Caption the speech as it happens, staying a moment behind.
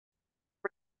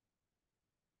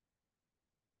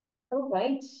All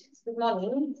right. Good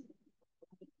morning.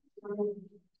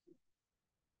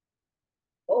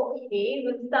 Okay,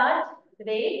 we'll start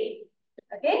today.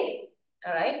 Okay.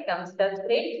 All right. Come start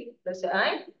straight. Close your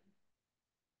eyes.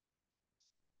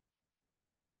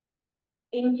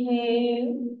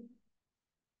 Inhale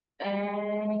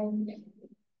and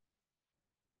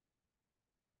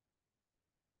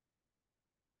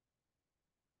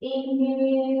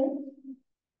inhale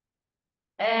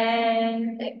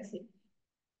and exhale.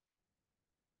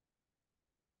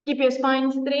 Keep your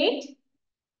spine straight.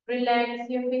 Relax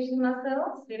your facial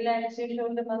muscles. Relax your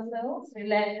shoulder muscles.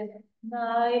 Relax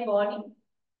my body.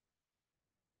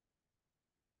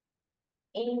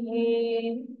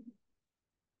 Inhale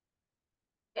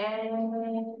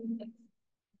and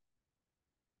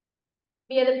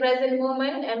be at the present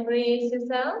moment. Embrace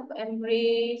yourself.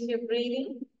 Embrace your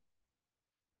breathing.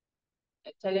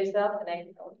 Tell yourself that I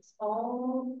know it's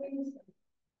all for yourself.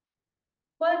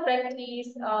 Full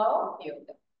practice of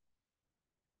yoga.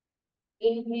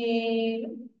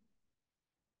 Inhale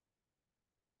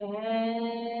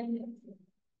and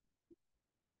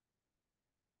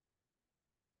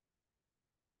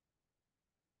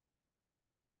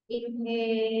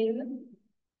inhale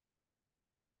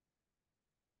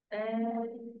and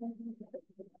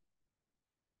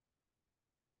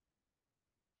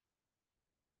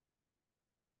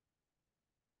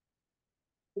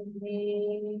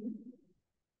inhale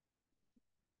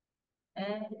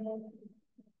and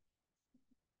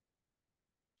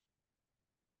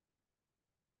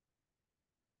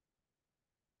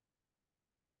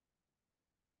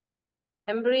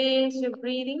embrace your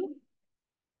breathing.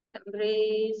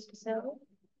 Embrace yourself.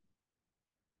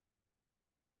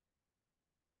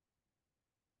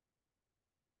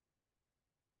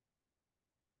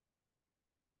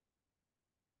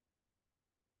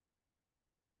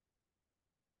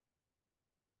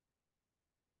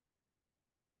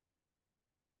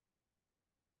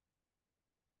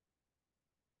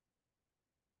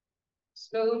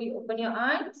 Slowly open your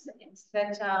eyes and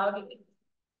stretch out your legs.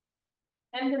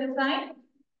 Hand to the side.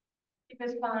 Keep your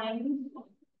spine.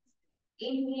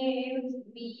 Inhale,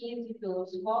 squeeze your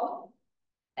toes forward.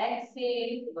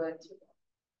 Exhale, vertical.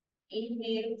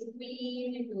 Inhale,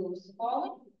 squeeze your toes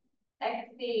forward.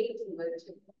 Exhale,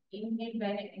 vertical. Inhale,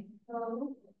 bend your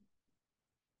ankle.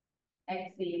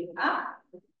 Exhale, up.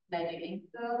 Bend your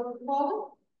ankle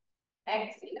forward.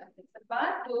 Exhale, up. It's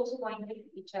apart. Toes pointed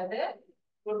to each other.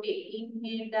 Rotate.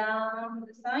 Inhale, down to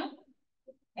the side.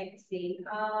 Exhale,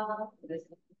 up to the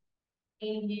side.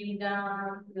 Inhale,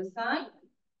 down to the side.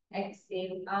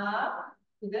 Exhale, up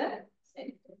to the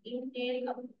center. Inhale,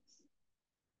 up.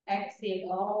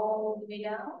 Exhale all the way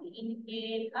down.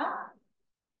 Inhale up.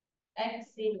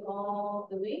 Exhale all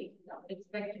the way down. Legs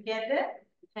back together.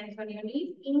 Hands on your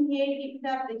knees. Inhale, lift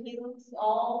up the heels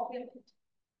of your feet.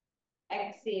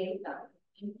 Exhale down.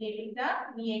 Inhale, lift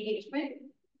up. Knee engagement.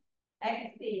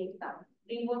 Exhale down.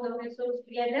 Bring both of your soles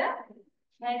together.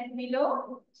 Hands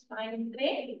below. Spine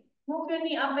straight. Move your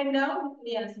knee up and down.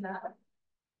 Vinyasa.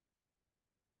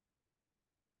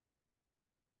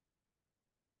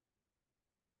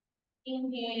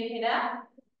 Inhale, head up.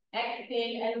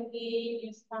 Exhale, elongate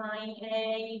your spine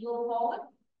and you go forward.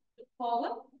 Look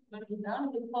forward. Look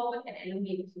down. Look forward and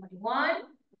elongate your spine. 1,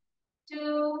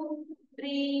 2,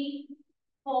 3,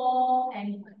 4,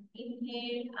 and 1.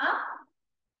 Inhale up.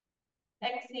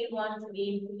 Exhale once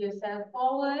again. Pull yourself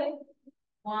forward.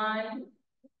 1,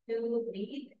 2,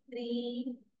 breathe.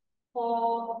 3,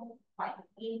 4, 5.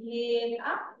 Inhale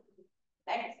up.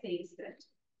 Exhale, stretch.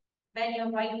 Bend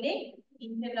your right leg.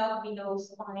 Interlock below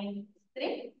spine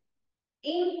straight.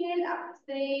 Inhale up,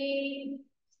 straight,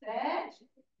 stretch.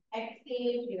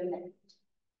 Exhale to your left.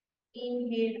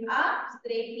 Inhale up,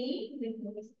 straight knee,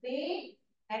 rhythmic straight.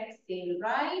 Exhale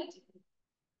right.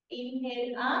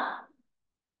 Inhale up.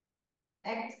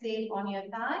 Exhale on your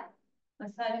thigh.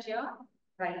 Massage your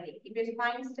right leg. Keep your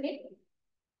spine straight.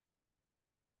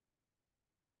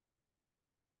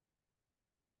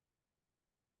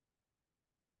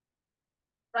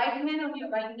 Right hand on your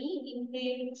right knee.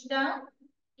 Inhale, push down.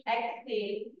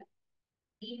 Exhale.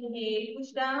 Inhale,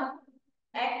 push down.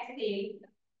 Exhale.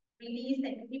 Release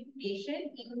and keep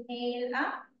patient. Inhale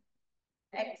up.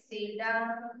 Exhale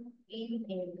down.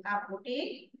 Inhale up.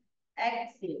 Rotate.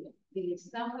 Exhale. Release.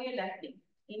 Now for your left leg.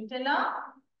 Interlock.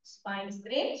 Spine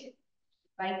straight.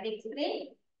 Right leg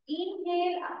straight.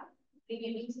 Inhale up. Bring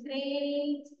your knee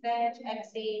straight. Stretch.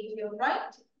 Exhale to your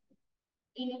right.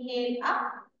 Inhale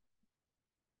up.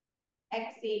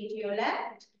 Exhale to your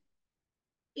left.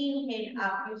 Inhale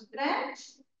up. You stretch.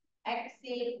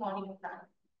 Exhale on your thigh.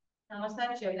 Now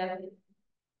massage your left leg.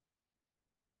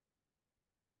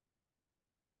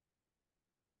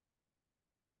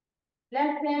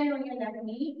 Left hand on your left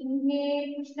knee.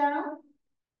 Inhale, push down.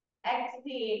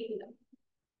 Exhale, pull up.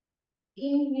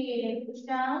 Inhale, push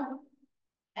down.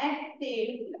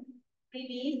 Exhale, pull up.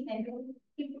 Release and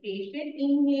keep patient.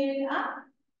 Inhale up.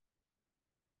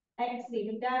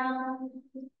 Exhale down.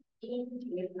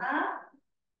 Inhale up.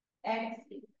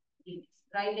 Exhale. Release.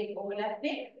 Right leg over left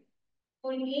leg.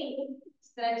 Pull in.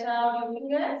 Stretch out your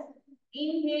fingers.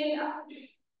 Inhale up.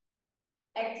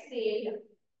 Exhale.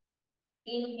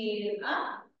 Inhale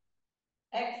up.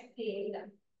 Exhale.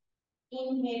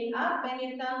 Inhale up. Bend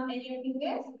your thumb and your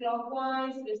fingers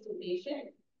clockwise.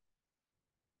 Restoration.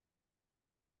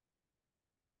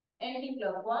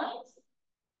 Anti-clockwise.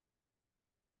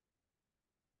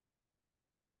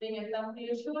 Bring your thumb to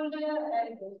your shoulder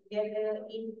and go together.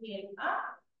 Inhale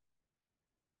up.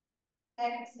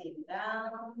 Exhale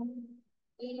down.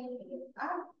 Inhale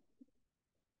up.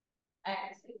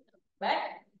 Exhale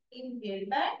back. Inhale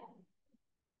back.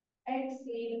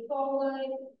 Exhale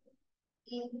forward.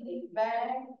 Inhale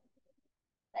back.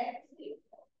 Exhale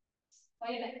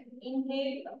forward.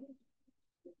 Inhale.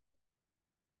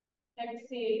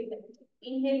 Exhale.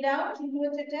 Inhale down. Chin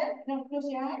towards your chest. Now close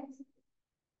your eyes.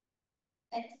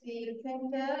 Exhale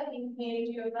center. Inhale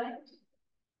to your right.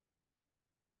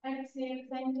 Exhale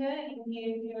center.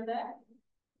 Inhale to your left.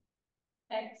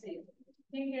 Exhale.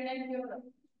 Take your neck to your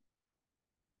right.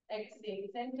 Exhale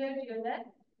center to your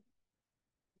left.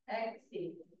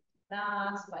 Exhale.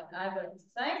 Last one. Eyebrow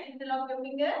exercise. Interlock your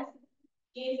fingers.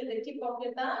 Gaze at the tip of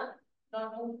your thumb.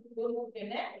 Don't move your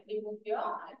neck. Remove your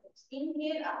eyebrows.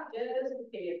 Inhale up. Just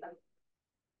look at your thumb.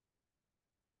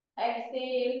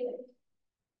 Exhale.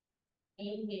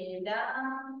 Inhale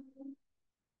down.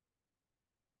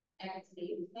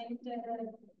 Exhale center.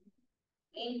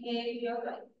 Inhale to your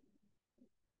right.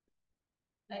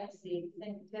 Exhale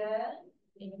center.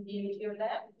 Inhale to your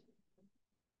left.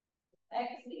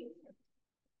 Exhale.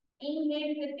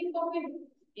 Inhale with the tip of your nose.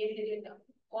 Gaze at your thumb.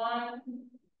 1,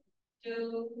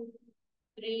 2,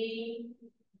 3,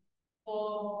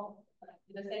 4.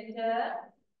 To the center.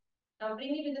 Now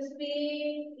bring it to the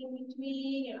space in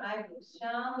between your eyebrows.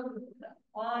 Sharp.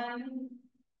 1,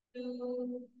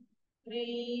 2,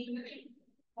 3,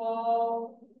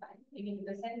 4, 5. Bring it to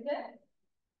the center.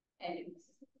 And release.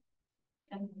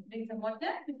 And bring some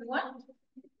water if you want.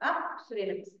 Up. So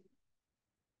relax.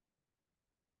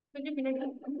 Sit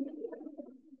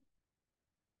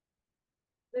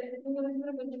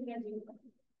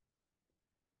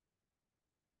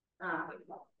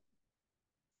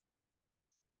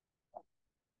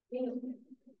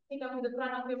on the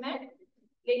front of your mat.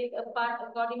 Legs apart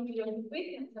according to your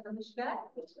width and Namaskar.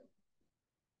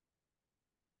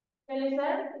 Tell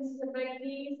yourself this is a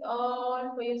practice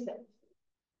all for yourself.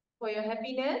 For your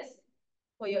happiness,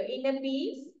 for your inner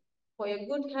peace, for your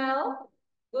good health,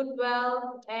 good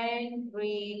wealth, and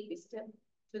great wisdom.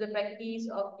 Through the practice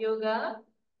of yoga,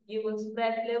 you will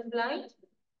spread love, light,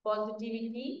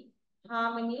 positivity,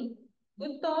 harmony,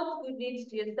 good thoughts, good deeds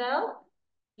to yourself,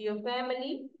 to your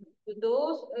family, to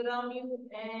those around you,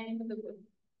 and to the good.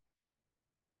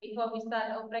 Before we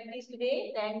start our practice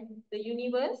today, thank the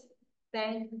universe,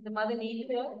 thank the Mother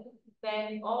Nature,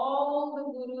 thank all the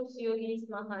gurus, yogis,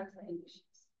 mahants, and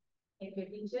rishis. Thank your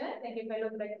teacher, thank your fellow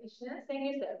practitioners, thank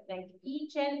yourself, thank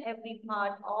each and every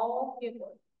part of your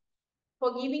body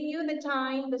for giving you the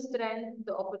time, the strength,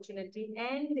 the opportunity,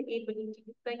 and the ability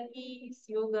to practice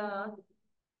yoga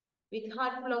with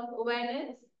heart full of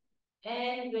awareness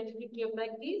and gratitude to your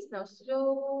practice. Now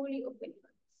slowly open your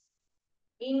eyes.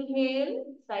 Inhale,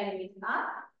 sideways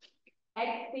up.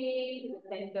 Exhale,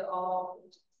 center of.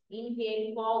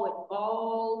 Inhale, forward,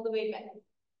 all the way back.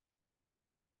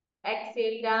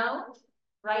 Exhale, down.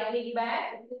 Right leg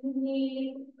back.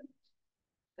 Inhale.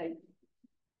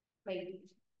 Right.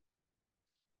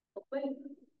 Open.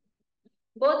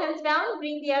 Both hands down.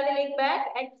 Bring the other leg back.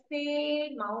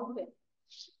 Exhale, mountain.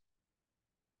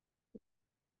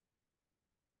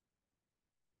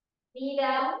 Knee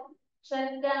down.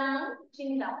 Chest down.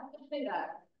 Chin down.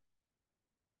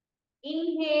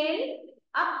 Inhale,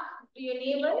 up to your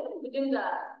navel, Bhujanga.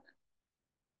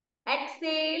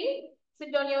 Exhale,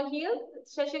 sit on your heels,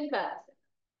 Shashankar.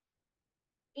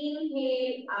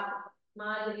 Inhale, up,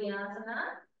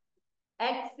 Madhyasana.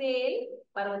 Exhale,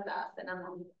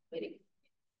 Parvatasana. Very good.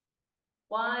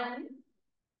 1,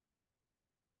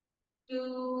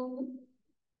 2,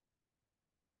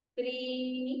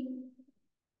 3,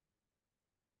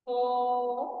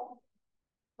 4,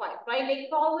 5. Right leg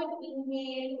forward,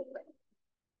 inhale, open.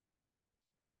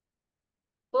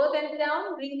 Both hands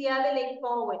down, bring the other leg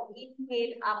forward.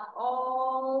 Inhale up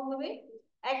all the way.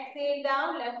 Exhale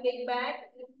down, left leg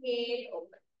back. Inhale,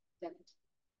 open. Left.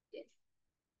 Yes.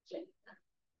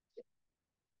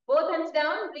 Both hands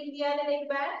down, bring the other leg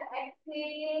back.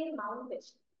 Exhale, mountain.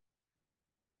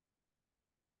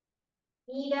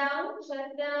 Knee down,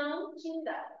 chest down, chin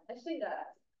down.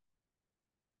 Ashwingas.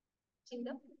 Chin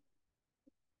down.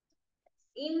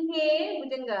 Inhale,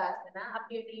 Bhujangasana, up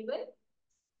your table.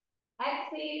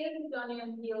 Exhale, sit on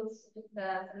your heels,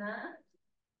 Bhujangasana.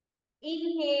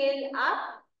 Inhale,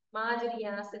 up,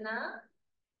 Majariyasana.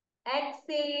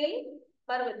 Exhale,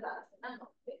 Parvatasana.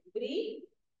 Breathe.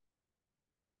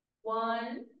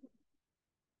 1,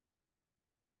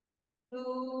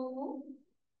 2,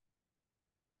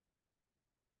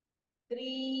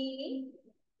 3,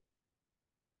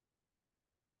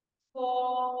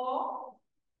 4,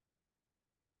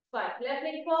 5. Left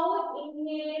leg forward.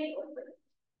 Inhale, open.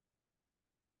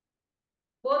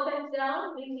 Both hands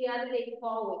down. Bring the other leg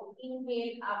forward.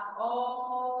 Inhale, up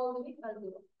all the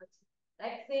way.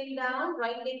 Exhale down.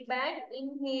 Right leg back.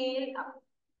 Inhale, up.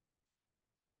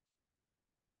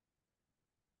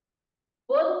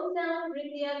 Both hands down.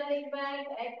 Bring the other leg back.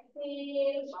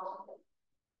 Exhale, mountain.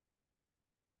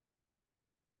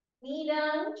 Knee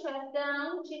down, chest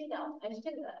down, chin down.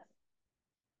 Ashtangas.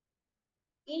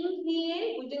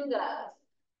 Inhale, Bhujangas.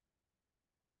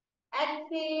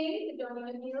 Exhale, sit on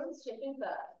your heels,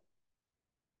 Shatangas.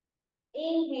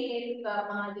 Inhale,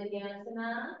 Kamadhyasana.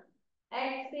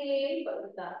 Exhale,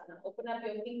 Parvatasana. Open up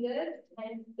your fingers,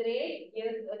 hands straight,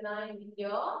 ears aligned with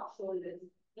your shoulders.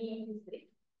 Knees straight.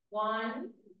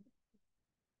 1,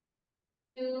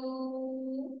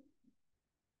 2,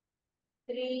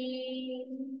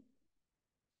 3,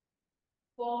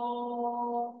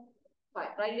 4, 5.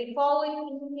 Right leg forward,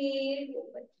 inhale,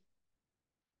 open.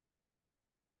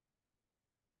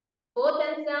 Both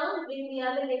hands down, bring the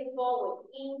other leg forward.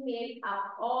 Inhale,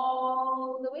 up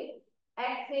all the way.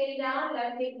 Exhale down,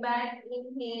 left leg back,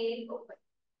 inhale, open.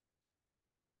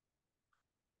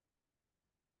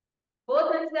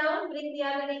 Both hands down, bring the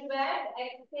other leg back,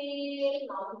 exhale,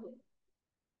 mountain.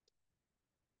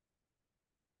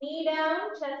 Knee down,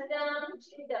 chest down,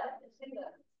 chin down, chin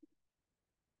down.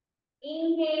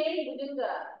 Inhale,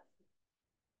 Bhujangasana.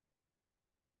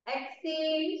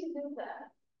 Exhale, Shuddha.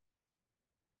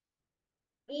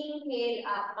 Inhale,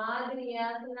 up,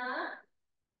 Madhyasana.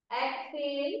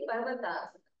 Exhale,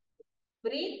 Parvatasana.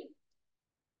 Breathe.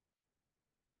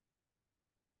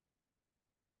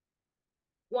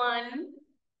 1,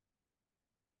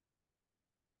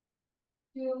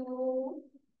 2,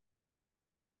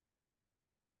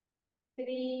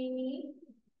 3,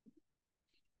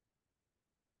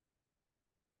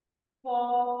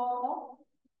 4.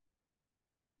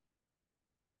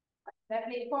 Left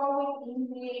leg forward,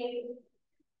 inhale.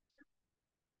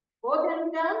 Both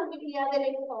hands down, with the other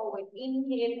leg forward.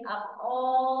 Inhale, up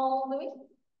all the way.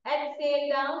 Exhale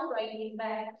down, right leg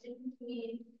back,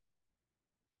 inhale.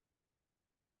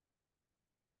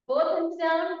 Both hands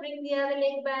down, bring the other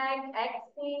leg back,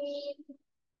 exhale.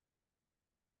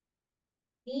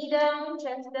 Knee down,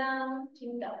 chest down,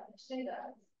 chin down,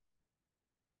 Shringas.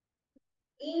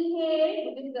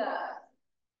 Inhale, Bhujangas.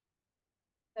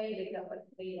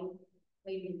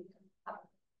 Up.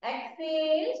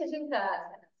 Exhale,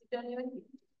 Shashankrasana. Sit on your feet.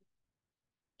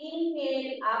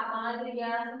 Inhale, up,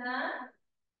 Madhyasana.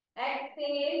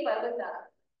 Exhale, Parvatasana.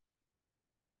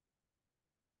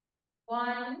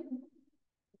 1,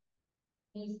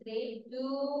 knee straight,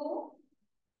 2,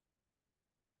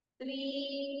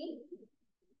 3,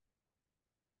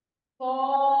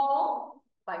 4,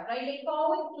 5. Right leg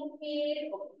forward,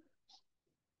 inhale, open.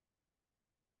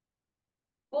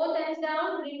 Both hands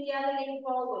down, bring the other leg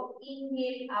forward.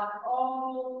 Inhale, up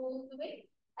all the way.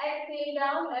 Exhale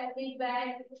down, left leg back,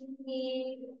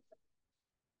 inhale.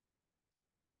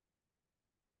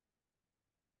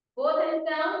 Both hands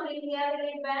down, bring the other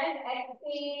leg back,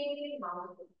 exhale,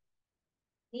 mountain.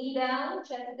 Knee down,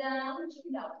 chest down,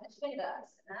 chin down.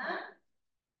 Ashwingasana.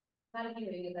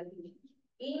 Continue.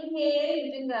 Inhale,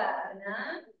 Bhujangasana.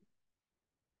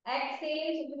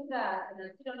 Exhale, Shuddhasana.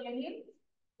 Sit on your heels.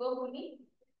 Go Puni.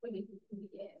 Puni.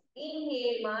 Yes.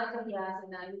 Inhale,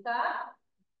 Madhyasana. Yuka.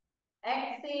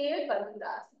 Exhale,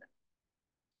 Parvatasana.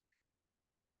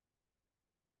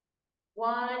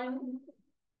 1,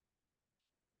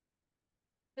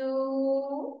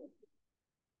 2,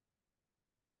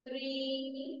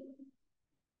 3,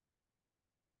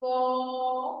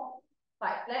 4,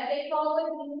 5. Left leg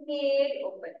forward, inhale,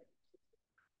 open.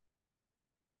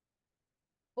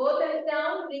 Both hands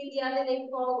down, bring the other leg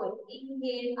forward.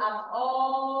 Inhale, up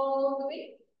all the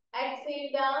way.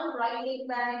 Exhale down, right leg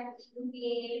back,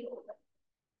 inhale, open.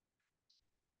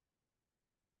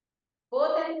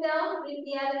 Both hands down, bring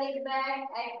the other leg back,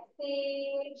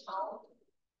 exhale, out.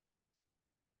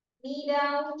 Knee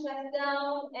down, chest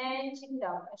down, and chin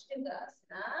down.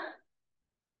 Ashtangasana.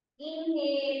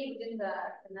 Inhale,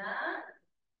 Bhujangasana.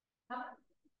 Up.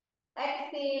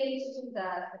 Exhale,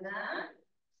 Shuddhasana.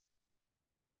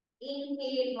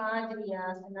 Inhale,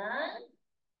 Madhyasana.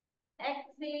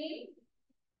 Exhale,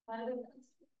 Paradhanasana.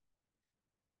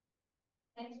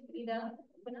 And breathe out.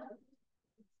 Open up.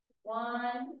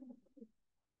 1,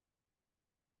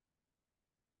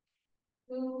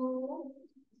 2,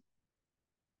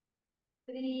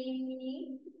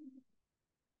 3,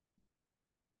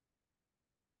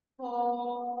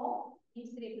 4.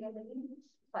 Please repeat again.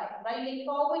 5. Right leg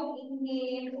forward.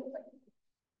 Inhale. Open.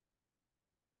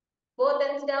 Both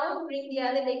hands down. Bring the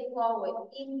other leg forward.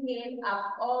 Inhale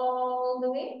up all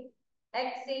the way.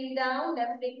 Exhale down.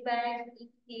 Left leg back.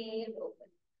 Inhale. Open.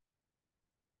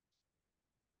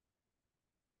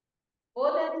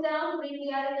 Both hands down. Bring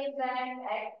the other leg back.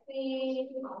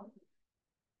 Exhale.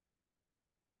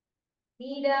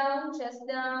 Knee down. Chest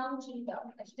down. Chin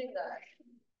down. Ashtangasana.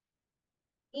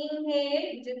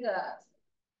 Inhale. Bhujangasana.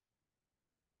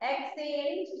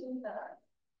 Exhale. Shuddhasana.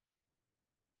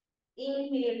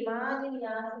 Inhale,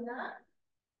 Madhyasana.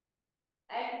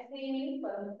 Exhale,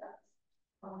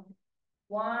 Paradhanasana.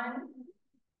 1,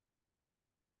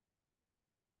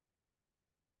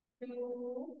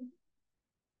 2,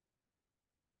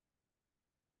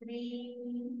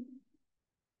 3,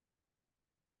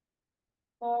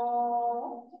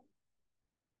 4.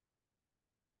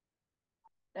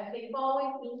 Left leg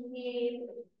forward, inhale.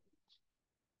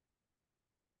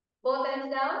 Both hands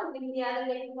down, bring the other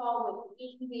leg forward.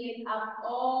 Inhale, up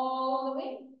all the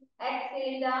way.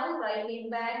 Exhale down, right leg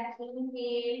back.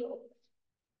 Inhale.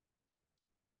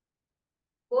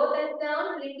 Both hands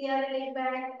down, bring the other leg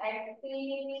back.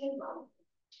 Exhale.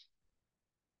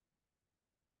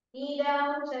 Knee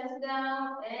down, chest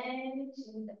down, and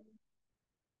chin down.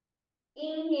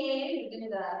 Inhale,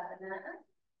 Bhujangasana.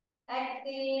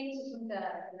 Exhale,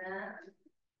 Shuddhasana.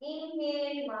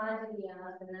 Inhale,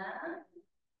 Madhyasana.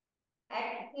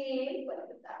 Exhale,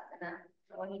 Paradhanasana.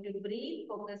 I want you to breathe.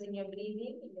 Focus in your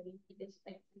breathing, in the repeated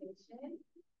exhalation.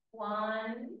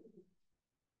 1.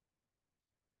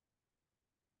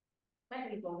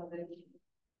 Very good.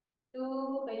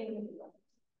 2. Very good.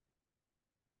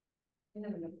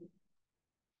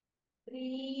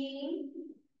 3.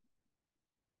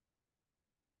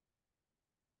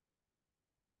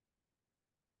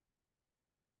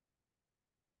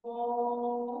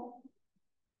 4.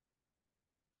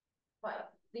 5.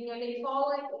 Bring your leg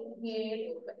forward.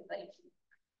 Inhale, open. Right.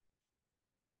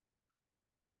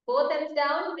 Both hands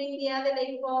down. Bring the other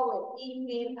leg forward.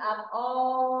 Inhale up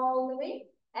all the way.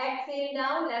 Exhale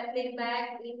down. Left leg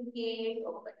back. Inhale,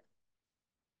 open.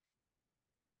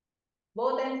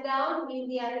 Both hands down. Bring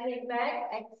the other leg back.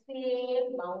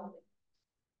 Exhale, mountain.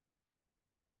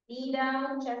 Knee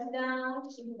down, chest down,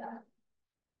 chin down.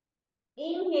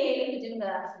 Inhale,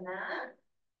 Bhujangasana.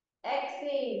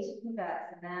 Exhale,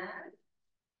 Shuddhasana.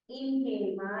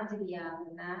 Inhale,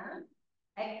 Madhyasana.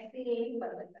 Exhale,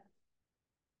 Paradhanasana.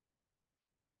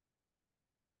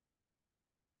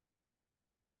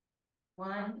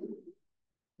 1,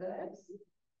 good.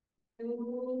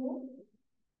 2,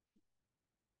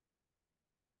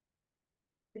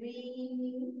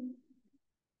 3,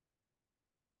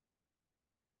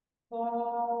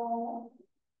 4.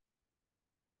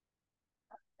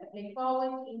 Leg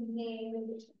forward,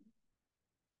 inhale.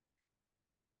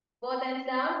 Both hands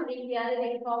down, bring the other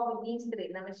leg forward, knees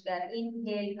straight. Namaskar.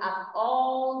 Inhale up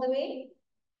all the way.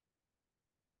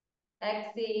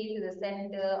 Exhale to the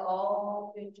center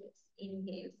of your chest.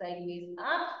 Inhale sideways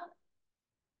up.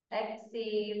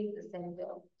 Exhale to the center of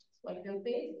your chest. Wipe your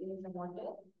face, give me some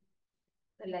water.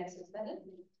 Relax yourself.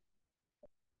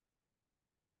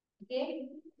 Okay?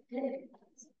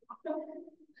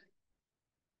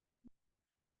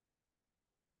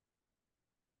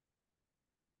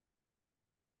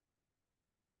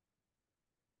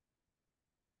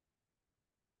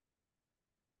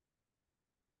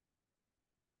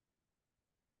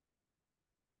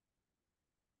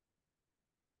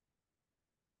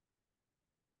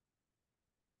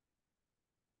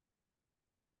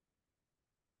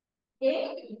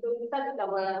 Okay, so we start with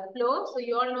our flow. So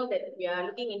you all know that we are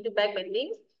looking into back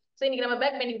bending. So in our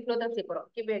back bending flow, that's it.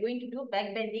 Okay, we are going to do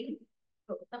back bending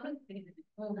flow. Okay,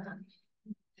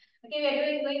 we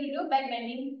are going to do back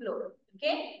bending flow.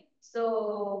 Okay,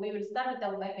 so we will start with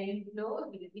our back bending flow.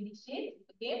 We will finish it.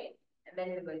 Okay, and then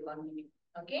we will continue.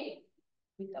 Okay,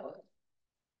 with our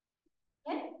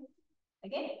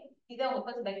okay. These are our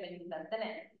first back bending class.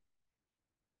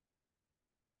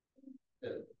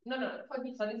 No, for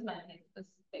this man. First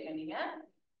back bending.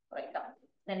 Right now.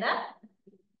 Then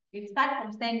We start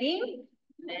from standing.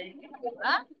 Then go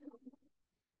up.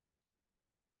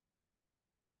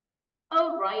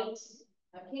 All right.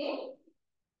 Okay.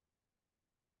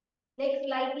 Legs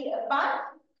slightly apart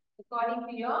according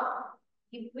to your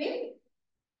hip width.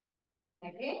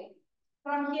 Okay.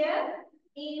 From here,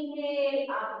 inhale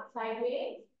up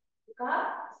sideways. Look up.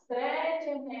 Stretch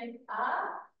your hands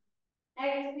up.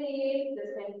 Exhale the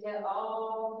center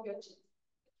of your chest.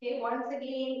 Okay. Once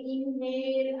again,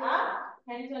 inhale up.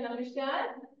 Hands on the cushion.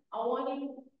 I want you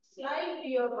to slide to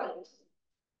your right.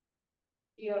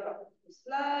 To your right.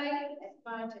 Slide as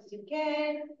much as you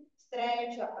can.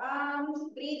 Stretch your arms.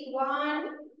 Breathe.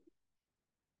 1,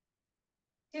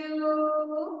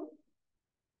 2,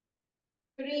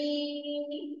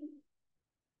 3,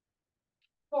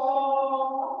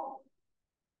 4,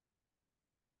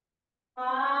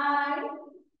 5,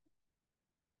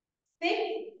 6,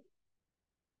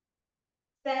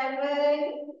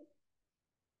 7,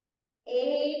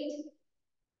 8,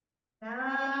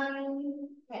 9,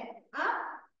 10. Up.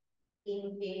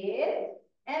 Inhale.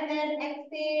 And then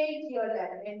exhale to your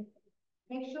left hand.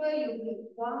 Make sure you breathe.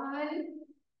 1,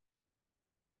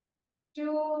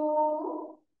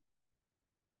 2,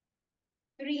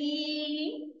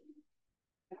 3,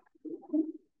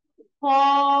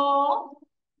 4,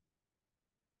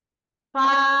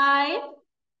 5,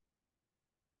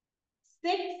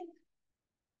 6,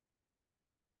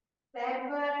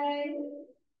 7,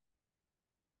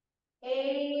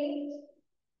 8,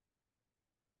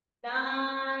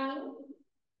 9,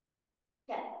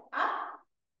 10. Up.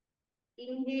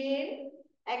 Inhale.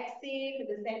 Exhale to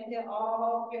the center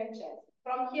of your chest.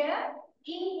 From here,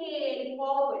 inhale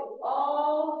forward,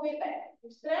 all the way back.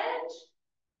 Stretch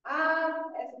up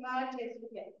as much as you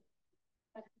can.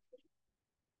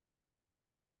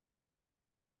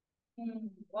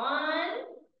 1,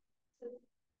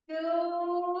 2,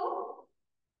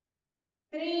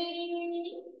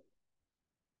 3,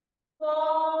 4,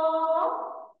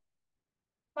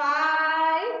 5.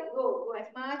 Go as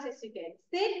much as you can.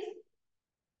 6,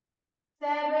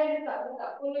 7.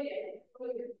 Follow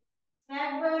your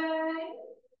 7,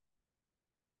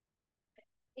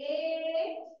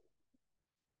 8,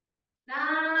 9,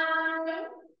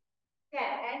 10.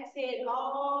 Exhale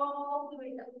all the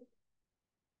way down.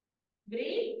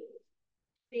 Breathe.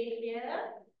 Stay here.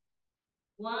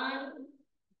 1,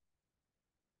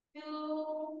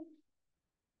 2,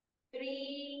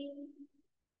 3,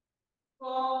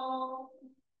 4,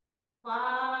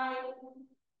 5,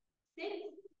 6,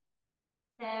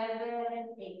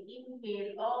 7, 8.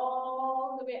 Inhale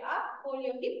all the way up. Hold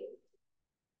your hip.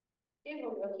 Okay,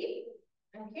 hold your hip.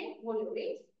 Okay, hold your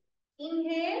waist.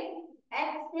 Inhale.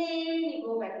 Exhale. You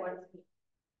go backwards.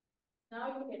 Now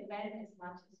you can bend as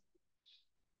much as you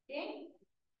can. Okay.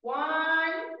 1,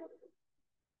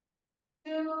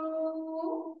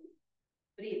 2.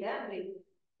 Breathe, breathe.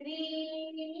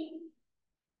 3,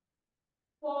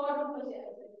 4,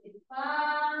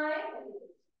 5,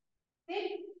 6,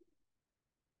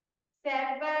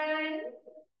 7,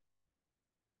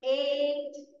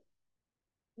 8,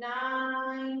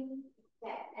 9,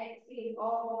 10. Exhale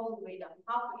all the way down.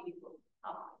 Halfway you go.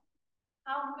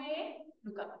 Halfway.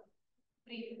 Look up.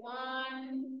 Breathe.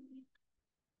 1,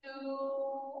 2,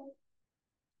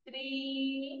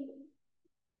 3,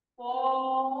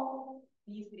 4.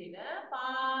 Please breathe.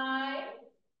 5,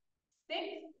 6,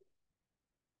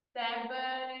 7,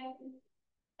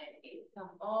 and 8.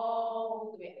 Come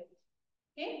all the way.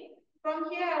 Okay. From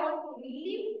here, I want to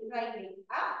lift right leg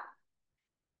up.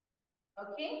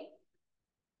 Okay.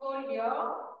 Hold your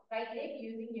right leg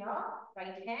using your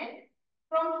right hand.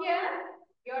 From here,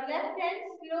 your left hand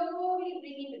slowly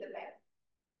bring it to the back.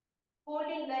 Hold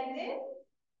it like this.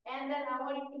 And then I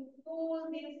want you to pull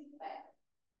this back.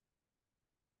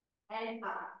 And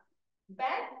up.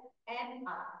 Back and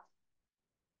up.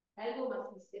 Elbow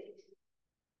must be straight.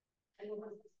 Elbow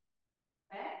must be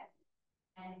straight. Back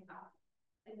and up.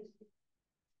 Yes.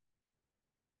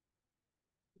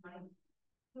 1,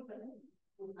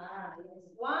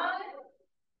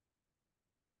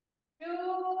 2,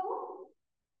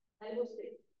 elbow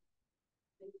straight.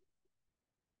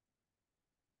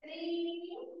 3,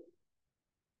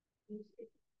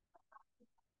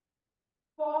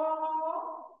 4,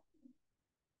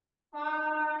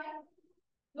 5.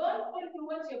 Don't pull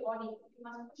towards your body. You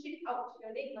must push it out.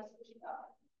 Your leg must push it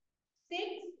out. 6.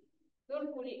 Don't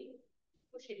pull it.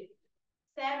 Push it.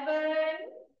 7,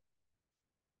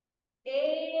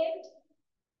 8,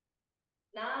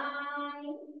 9,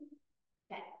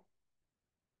 10.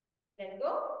 Let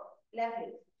go. Left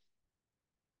leg.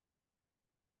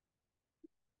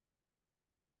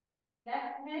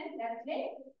 Left hand, left leg.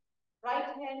 Right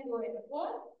hand, go ahead and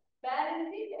hold.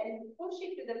 balance it and push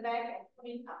it to the back and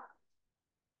pull it up.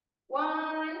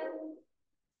 1,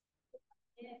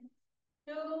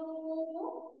 2,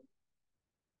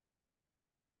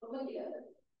 over here.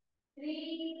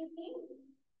 3,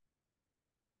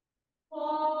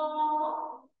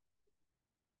 4,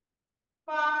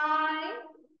 5,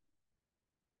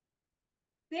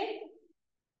 6,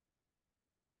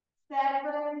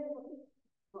 7,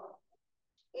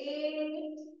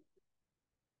 8,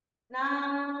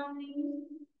 9,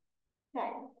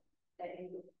 10. Very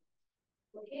good.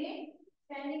 Okay.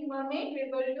 Standing mermaid, we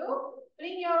will do.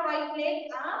 Bring your right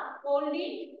leg up, hold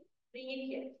it, bring it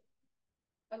here.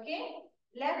 Okay.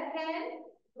 Left hand,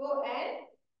 go and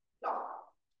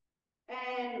lock.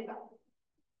 And lock.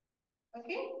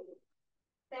 Okay.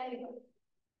 Standing up.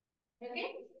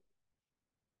 Okay.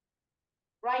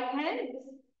 Right hand,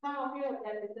 some of you have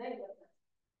done this, right?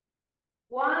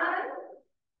 1,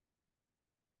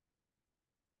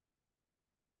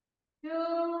 2,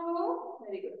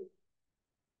 very good.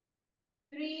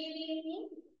 3,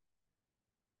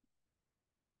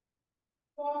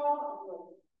 4,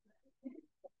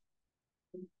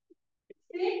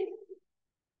 6,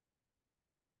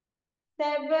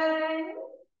 7,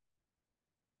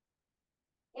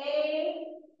 8,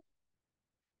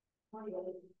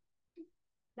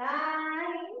 9,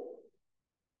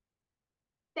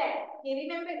 10. You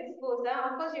remember this pose,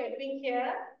 of course you are doing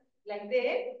here like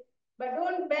this, but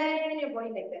don't bend your body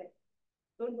like that.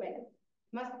 Don't bend.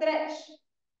 Must stretch.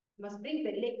 Must bring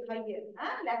the leg higher.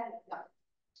 Left, left.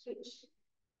 Switch.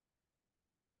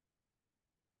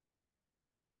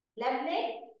 Left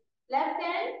leg, left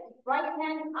hand, right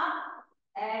hand up,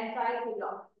 and try to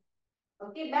lock.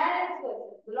 Okay, balance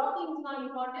first. The locking is not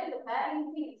important. The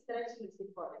balancing and stretching is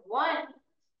important. 1,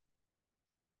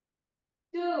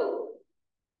 2,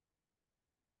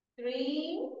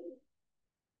 3,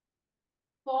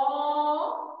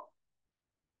 4,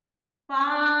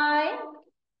 5,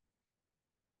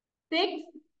 6,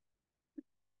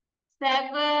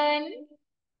 7,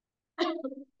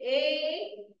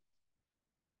 8,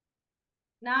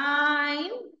 9,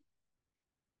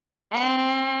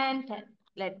 and 10.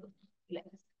 Let go. Relax.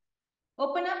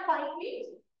 Open up 5 feet.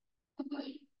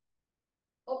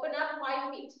 Open up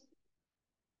 5 feet.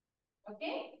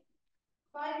 Okay?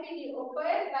 5 feet you open,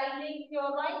 right leg to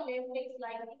your right, left leg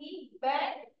slightly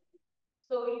bend.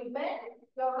 So you bend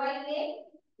your right leg,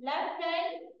 left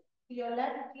hand to your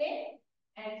left leg,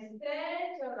 and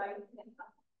stretch your right hand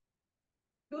up.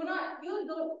 Do not,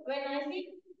 when I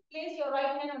say place your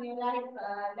right hand on your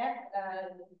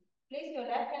place your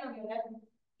left hand on your left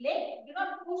leg, do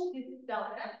not push this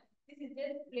down. This is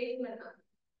just placement.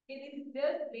 Okay, this is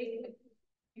just placement.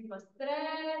 You must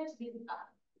stretch this up.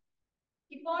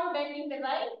 Keep on bending the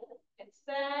right and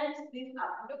stretch this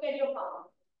up. Look at your palm.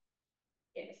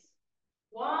 Yes.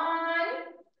 1.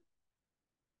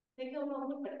 Take a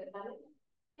moment.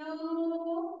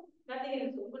 2. Nothing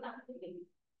else. Open up.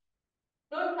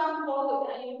 Don't come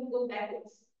forward. You have to go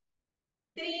backwards.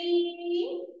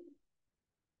 3.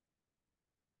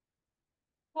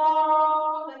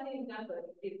 4. Nothing is done.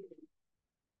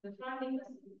 The front leg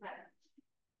must be front.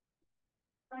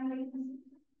 Front leg must be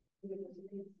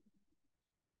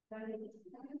front leg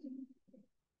must be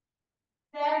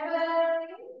 7,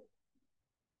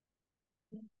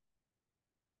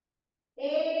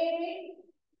 8.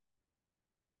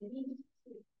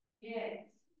 Yes.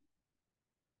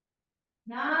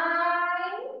 9,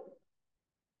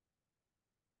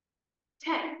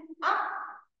 10. Up.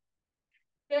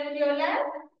 Turn your left.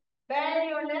 Bend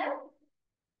your left.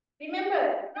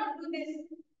 Remember, do not do this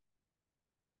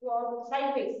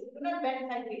sideways. Do not bend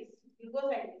sideways. You go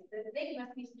sideways. The leg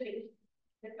must be straight.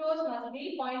 The toes must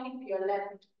be pointing to your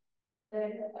left.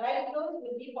 The right toes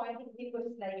will be pointing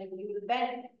inwards slightly. You will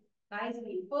bend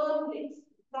nicely. Firm legs.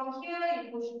 From here,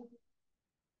 you push.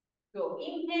 So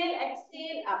inhale,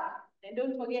 exhale, up. And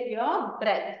don't forget your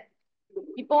breath.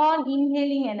 Keep on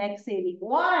inhaling and exhaling.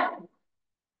 1,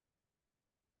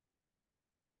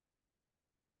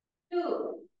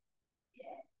 2,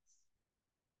 yes.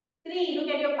 3, look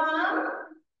at your palm.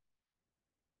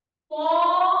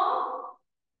 4,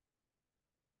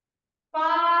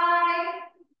 5,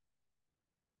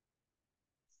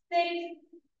 6,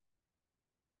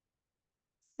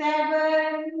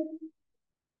 7,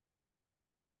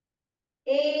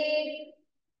 8,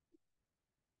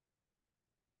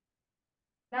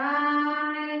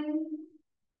 9,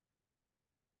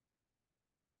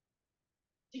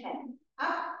 10.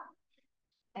 Up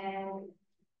and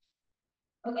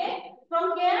okay.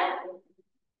 From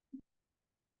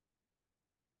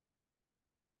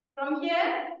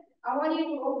here, I want you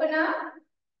to open up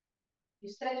You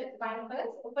stretch your spine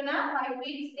first. Open up, 5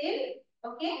 feet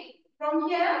still. Okay. From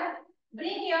here,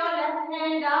 bring your left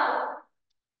hand down.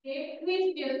 Okay,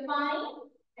 twist your spine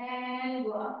and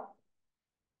go up.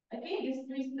 Okay, just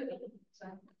twist the knee.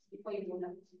 Sorry, before you go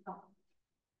down.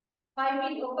 5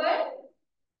 feet open.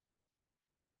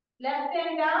 Left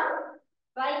hand down.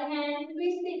 Right hand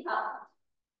twist it up.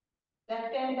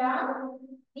 Left hand down.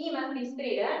 Knee must be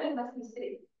straight. Knee must be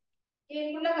straight.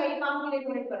 Okay, pull away. Palm ke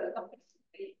liye karo.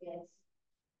 Straight. Yes.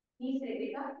 Knee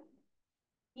straight.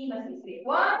 Knee must be straight.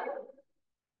 1.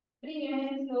 Bring your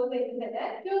hands closer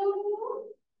together. 2,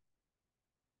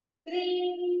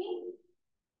 3,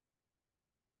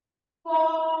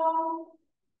 4,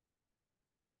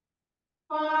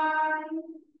 5,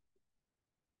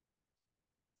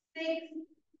 6,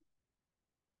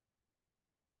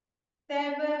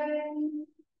 7,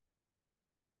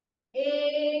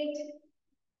 8,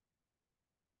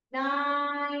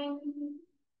 9,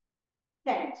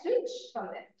 10. Switch from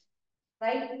that.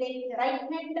 Right leg, right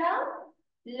hand down,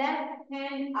 left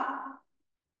hand up.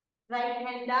 Right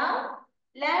hand down,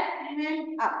 left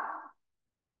hand up.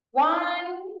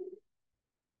 1,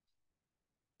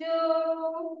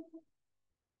 2,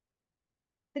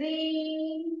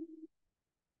 3,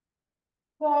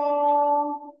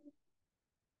 4,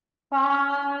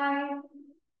 5,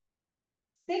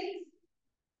 6,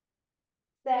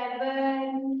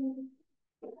 7,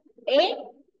 8,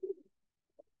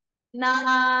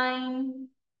 9,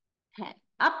 10.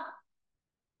 Up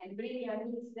and bring your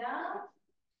knees down.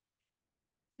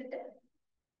 Sit down.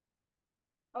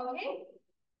 Okay.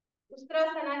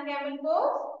 Ustrasana camel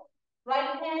pose.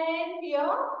 Right hand to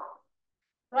your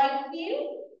right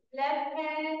heel, left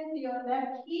hand to your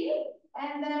left heel,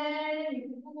 and then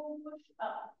you push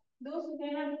up. Those who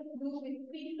cannot do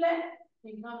with feet flat,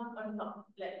 you come on top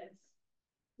like this.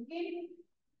 Okay.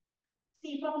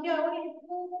 See from here, only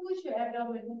push your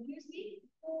abdomen. You see?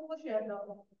 Push your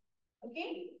abdomen.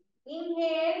 Okay.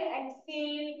 Inhale,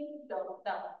 exhale,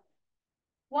 down.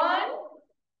 1.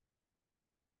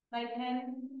 Right hand.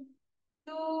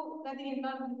 2. Nothing is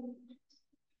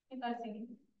not singing.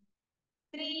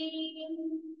 3,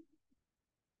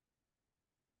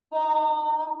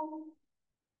 4,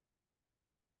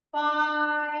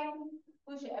 5.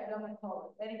 Push your abdomen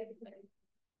forward. Very good.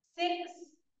 6.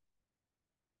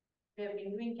 We have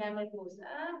been doing camel pose.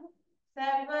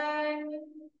 7,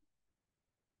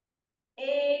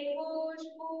 8. Push.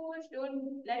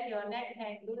 Don't let your neck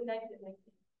hang. Don't let your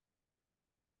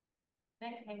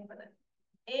neck hang for that.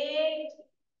 8,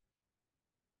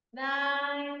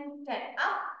 9, 10.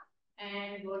 Up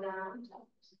and go down.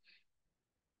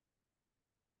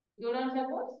 Go down,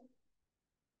 suppose.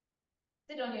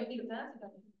 Sit on your heels. Sit on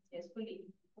your heels. Yes, fully.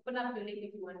 Open up your leg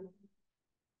if you want.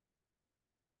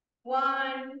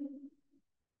 1,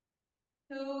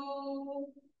 2,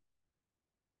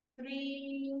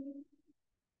 3,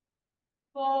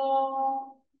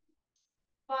 4,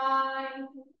 5,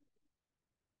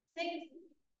 6,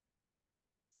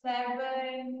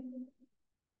 7,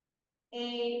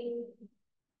 8,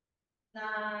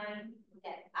 9,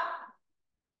 10. Up.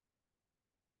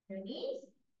 Your knees.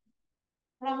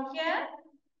 From here,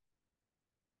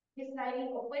 this slightly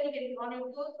open. You can on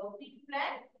your toes or feet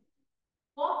flat.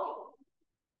 Walk.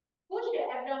 Push your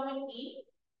abdomen in.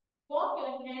 Walk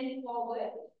your hand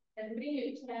forward and bring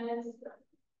your chest down.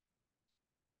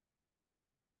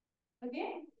 Okay?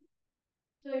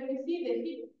 So if you see the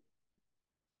hip,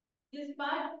 this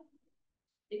part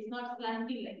is not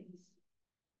slanting like this.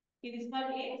 Okay, this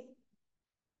part is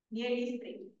nearly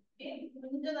straight. Okay?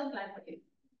 Slant.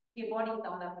 Okay, body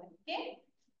down. Okay?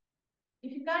 If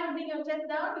you can't bring your chest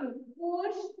down, you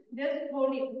push, just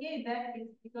hold it. Okay? That is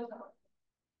because of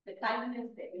the tightness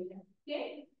that you have.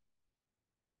 Okay?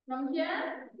 From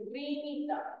here, bring it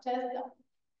down, chest down.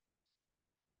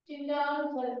 Chin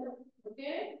down, chest down.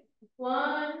 Okay?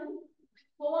 1,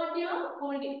 forward here,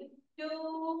 hold it. 2,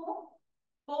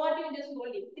 forward you just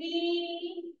hold it.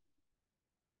 3,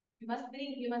 you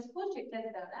must push your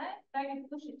chest down. Try to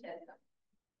push your chest down.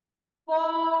 4,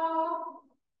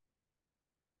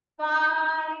 5,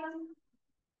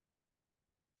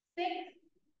 6,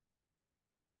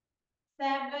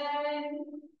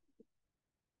 7,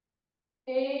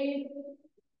 8,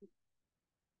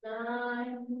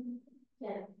 9,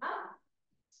 10. Up.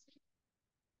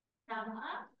 Come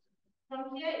up. From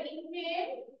here,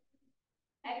 inhale,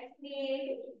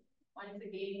 exhale. Once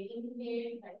again,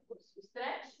 inhale,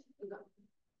 stretch.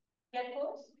 Cat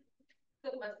pose. So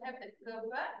must have the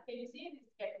curve. Can you see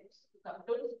this cat pose?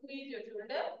 Don't squeeze your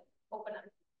shoulder. Open up.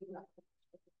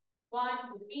 1,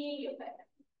 feel your back.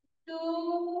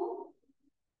 2,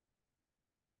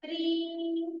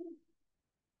 3,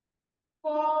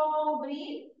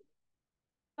 breathe.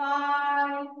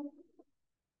 5,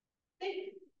 6,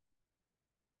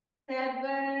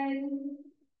 7,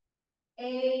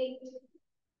 8,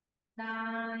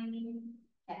 9,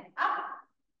 10. Up.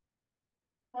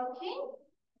 Okay.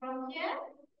 From here,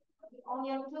 on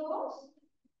your toes.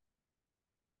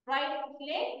 Right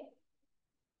leg.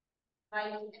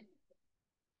 Right leg.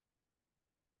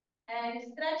 And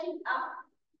stretch it up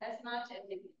as much as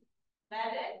you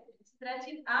can. Stretch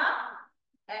it up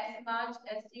as much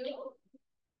as you.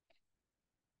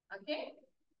 Okay.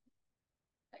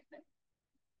 Like that.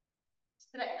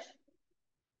 Stretch.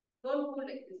 Don't pull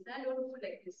like this. Don't pull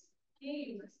like this. Okay,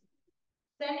 you must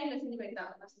standing must be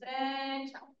down.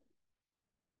 Stretch out.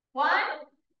 1,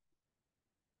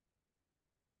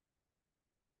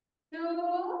 2,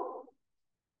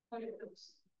 hold your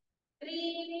toes.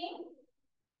 3,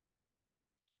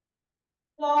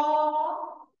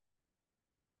 4,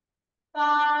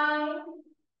 5,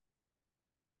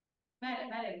 7,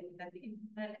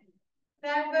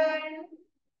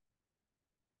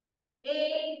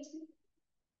 8,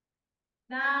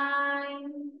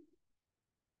 9,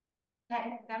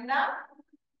 10. Come down.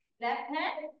 Left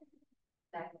hand.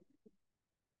 Left.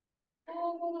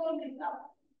 Pull it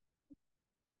up.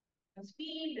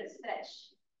 Speed the stretch.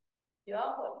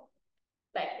 Your foot.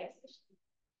 Back extension.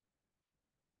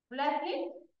 Left leg.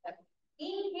 Left.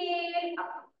 Inhale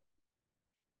up.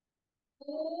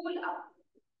 Pull up.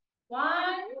 1,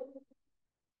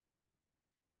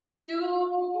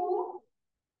 2.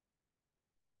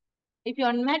 If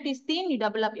your mat is thin, you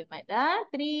double up your mat.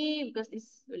 3, because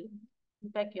this will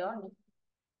impact your knee.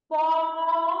 4,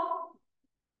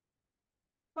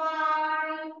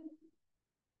 5,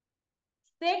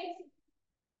 6,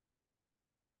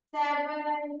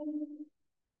 7,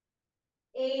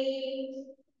 8,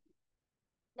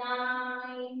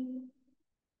 9,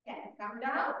 10. Come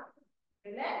down.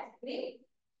 Relax. Breathe.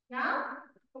 Now,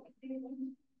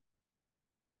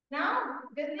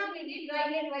 just now we did right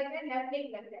leg, left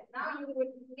leg, left leg. Now you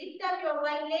will lift up your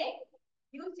right leg.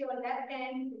 Use your left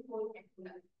hand to hold and pull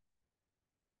up.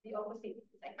 The opposite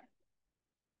side.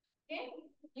 Okay.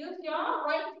 Use your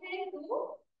right hand to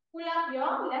pull up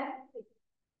your left leg.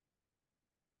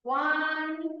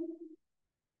 1,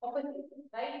 opposite,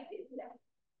 right, left.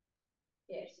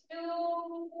 Yes. 2,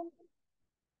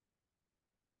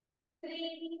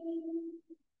 3,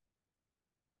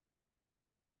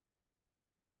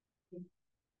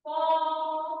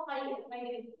 4, 5,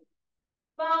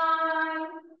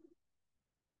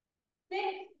 6,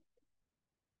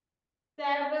 7,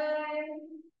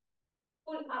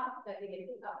 pull up, pull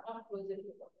up, not closer to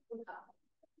pull up.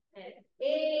 And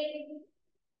 8,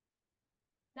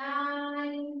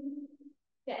 9,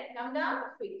 10. Come down,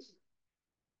 switch.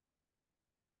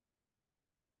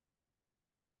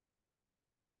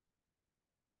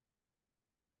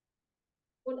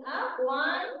 Pull up.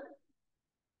 1,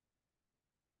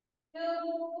 2,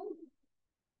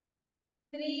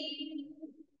 3,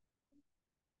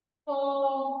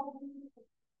 4,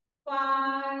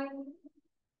 5,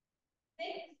 6,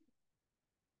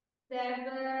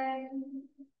 7,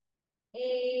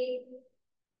 8,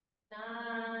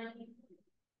 9.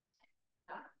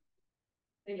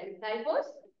 Relax. Child pose.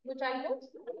 Do child pose.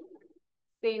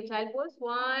 Same child pose.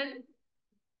 1,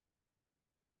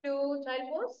 2, child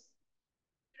pose.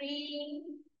 3,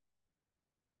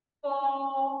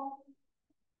 4,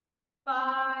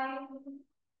 5,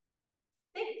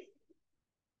 6,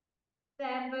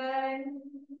 7,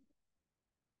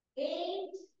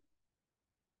 8,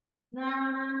 9,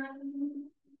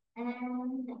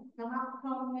 and come up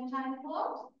from your child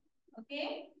pose.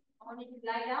 Okay, I want you to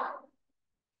lie down.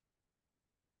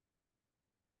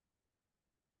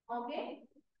 Okay,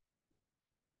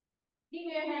 keep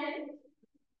your hands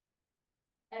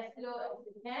as low as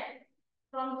you can.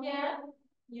 From here,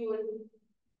 you will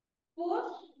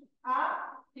push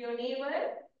up to your navel,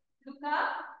 look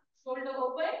up, shoulder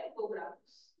open, cobra.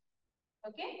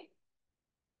 Okay,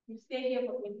 you stay here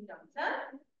for 20 counts.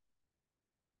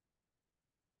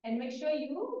 And make sure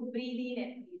you breathe in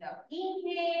and breathe out.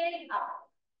 Inhale up.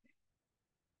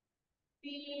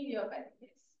 Feel your belly.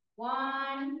 Yes.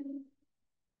 1,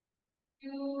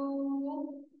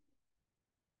 2,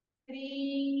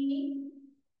 3,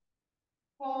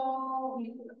 4.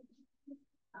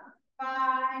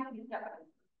 5. Lift up.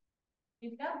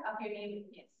 Lift up your navel.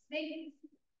 Yes. 6.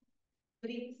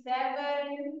 Breathe.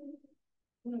 7.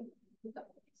 Look up.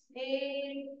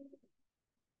 8.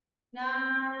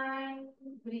 9.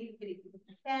 Breathe.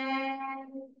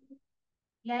 10.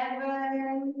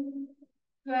 11.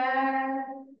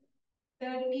 12.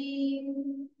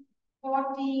 13,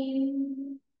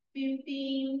 14,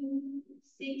 15,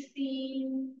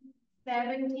 16,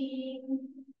 17,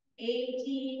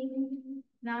 18,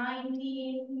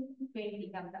 19,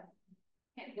 20. Come down.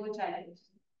 And go challenge.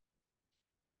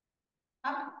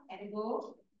 Up and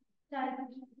go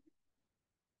challenge.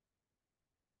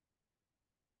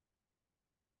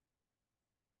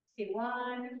 Say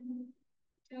 1,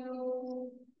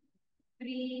 2,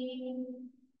 3,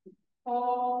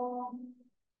 4,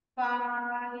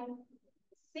 5,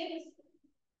 6,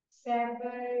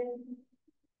 7,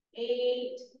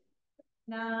 8,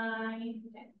 9,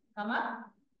 10. Come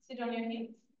up. Sit on your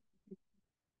heels.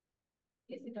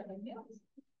 Sit on your heels.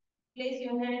 Place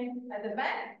your hand at the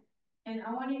back, and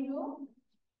I want you to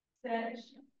stretch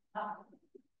up.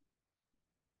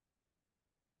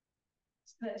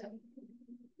 Stretch up.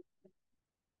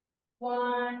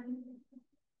 1,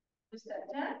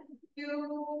 stretch up.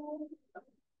 2,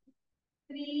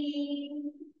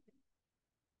 3,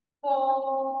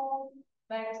 4,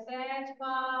 back stretch.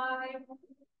 5,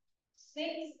 6,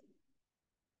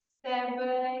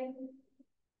 7,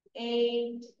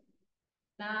 8,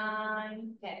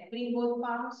 9, 10. Bring both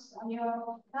palms on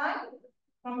your thigh.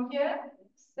 From here,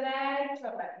 stretch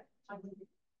your back.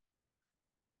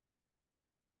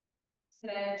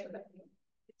 Stretch your back.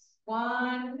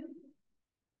 1,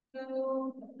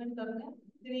 2,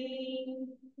 3,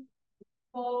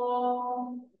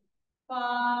 4,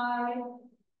 5,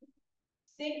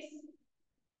 6,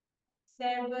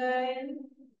 7,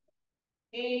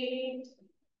 8,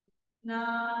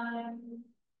 9,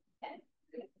 10.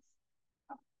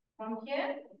 From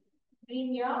here, bring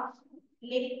your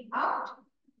leg out,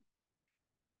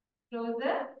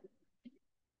 closer.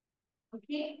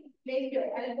 Okay, place your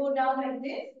elbow down like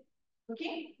this.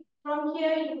 Okay, from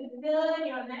here you turn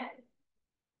your neck.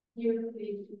 You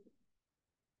feel.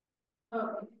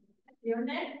 Okay, your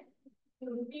neck.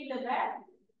 You feel the back.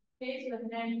 Place your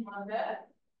neck on the.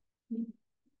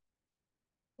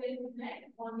 Place your neck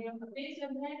on your. Place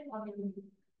your neck on your knee.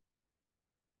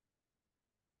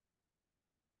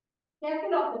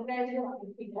 Careful of the pressure on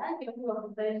your feet. Careful of the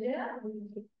pressure on your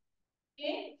feet.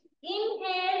 Okay,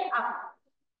 inhale up.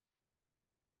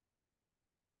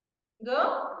 Go.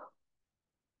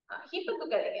 Hip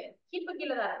தூக்காதீங்க. Hip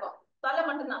கீழ தான் இருக்கும். தலை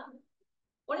மட்டும் தான்.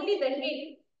 Only the head,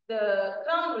 the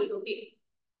crown will rotate.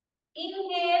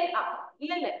 Inhale up.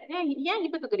 இல்ல இல்ல. ஏன்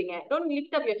hip தூக்குறீங்க? Don't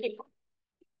lift up your hip.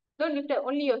 Don't lift up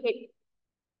only your head.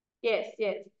 Yes,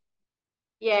 yes.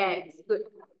 Yes, good.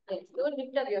 Yes, don't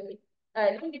lift up your hip.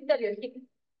 Don't lift up your hip.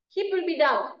 Hip will be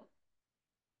down.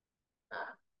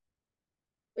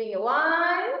 Bring it.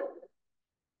 1,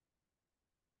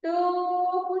 2,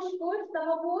 push, push,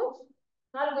 stomach push.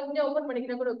 நாலு கொஞ்சம் open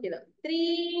பண்ணிக்கினா கூட okay தான். 3,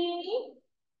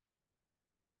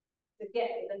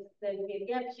 get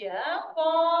gap here.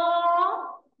 4,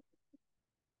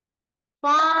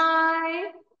 5,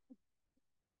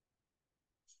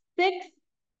 6,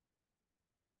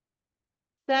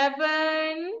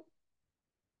 7,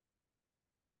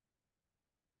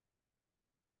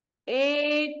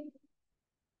 8,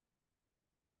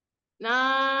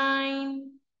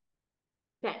 9,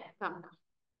 10. Come down.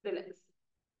 Relax.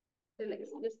 Relax.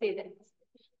 Just stay there.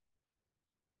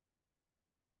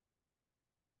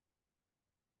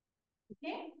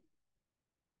 Okay.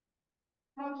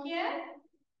 From here,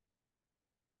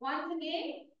 once again,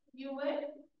 you will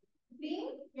bring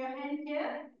your hand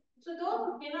here. So those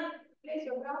who cannot place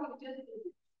your ground, you just do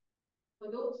this. For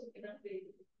those who cannot place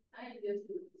it, you just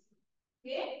do this.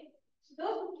 Okay. So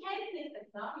those who can place the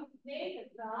ground, you place the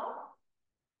ground.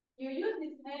 You use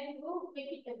this hand to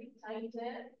make it a bit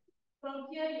tighter. From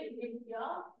here, you lift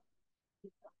your.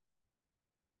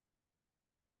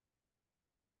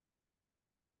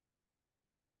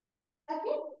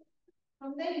 Okay.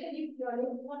 From there, you lift your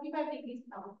leg 45 degrees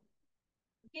down.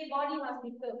 Okay, body must be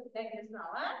curved like this now.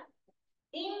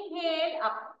 Inhale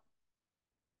up.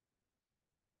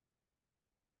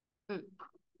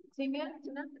 Same here,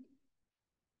 Chana.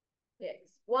 Yes.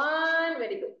 1,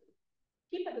 very good.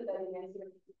 Keep it together.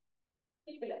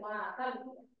 Keep it up.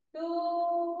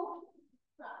 2.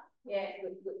 Yes,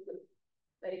 good, good, good.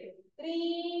 Very good.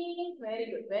 3. Very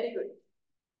good, very good.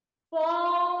 4.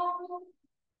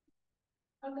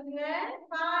 5.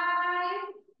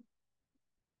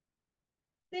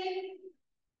 6.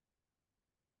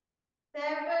 7.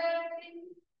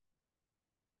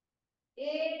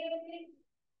 8.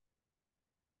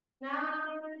 9.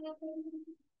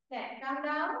 10. Come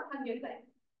down. Hug your thigh.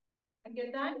 Hug your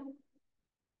thigh.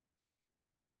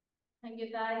 Hug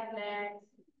your thigh. Relax.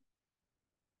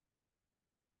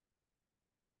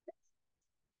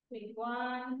 Wait. 1,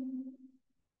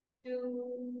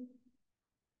 2,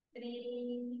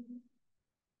 3,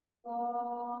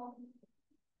 4,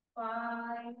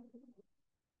 5,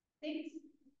 6,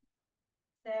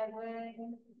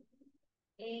 7,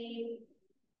 8,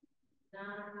 9.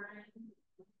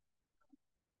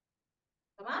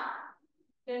 Come on.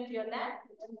 Turn to your left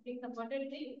and drink some water.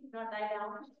 Drink. Not lie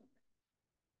down.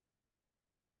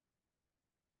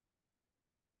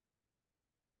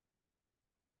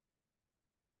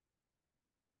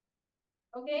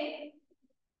 Okay.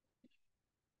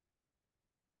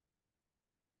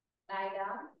 Lie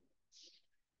down.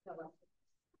 Come on.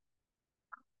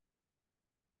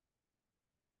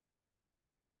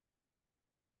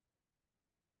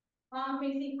 Palm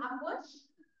facing upwards.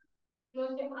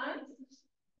 Close your eyes.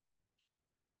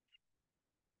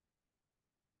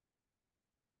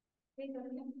 Face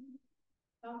on.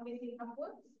 Palm facing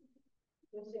upwards.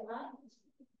 Close your eyes.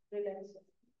 Relax.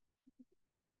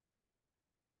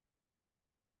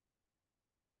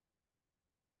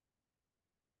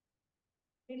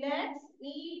 Relax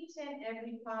each and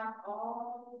every part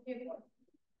of your body.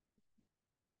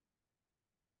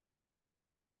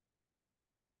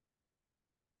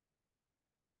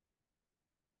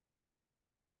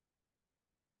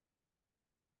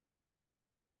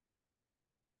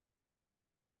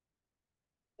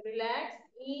 Relax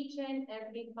each and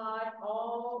every part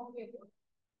of your body.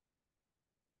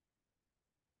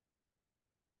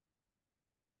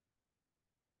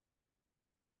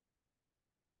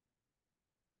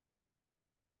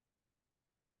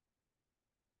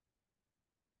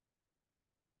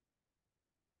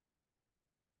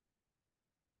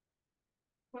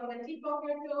 From the tip of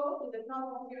your toe to the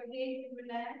top of your head,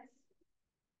 relax.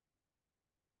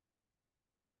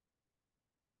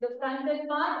 The frontal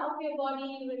part of your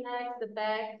body, relax the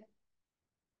back,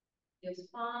 your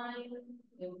spine,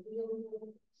 your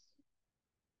glutes,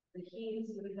 the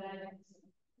heels, relax.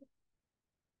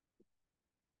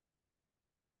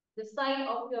 The side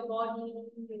of your body,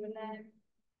 relax.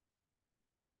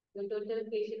 Your total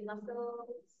facial muscles,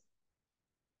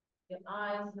 your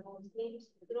eyes, nose, lips,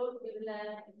 throat,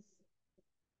 relax.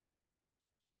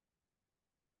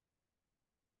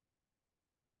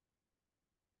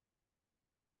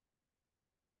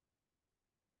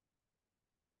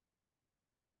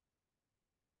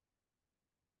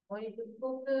 I want you to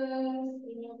focus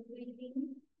in your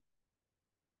breathing.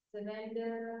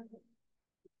 Surrender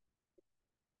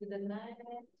to the mat.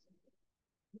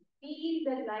 Feel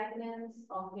the lightness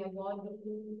of your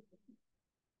body,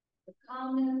 the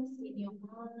calmness in your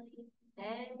mind,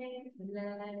 and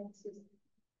relax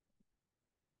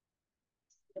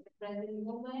the present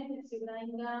moment as you're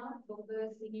lying down.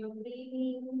 Focus in your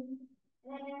breathing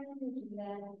and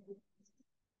relax.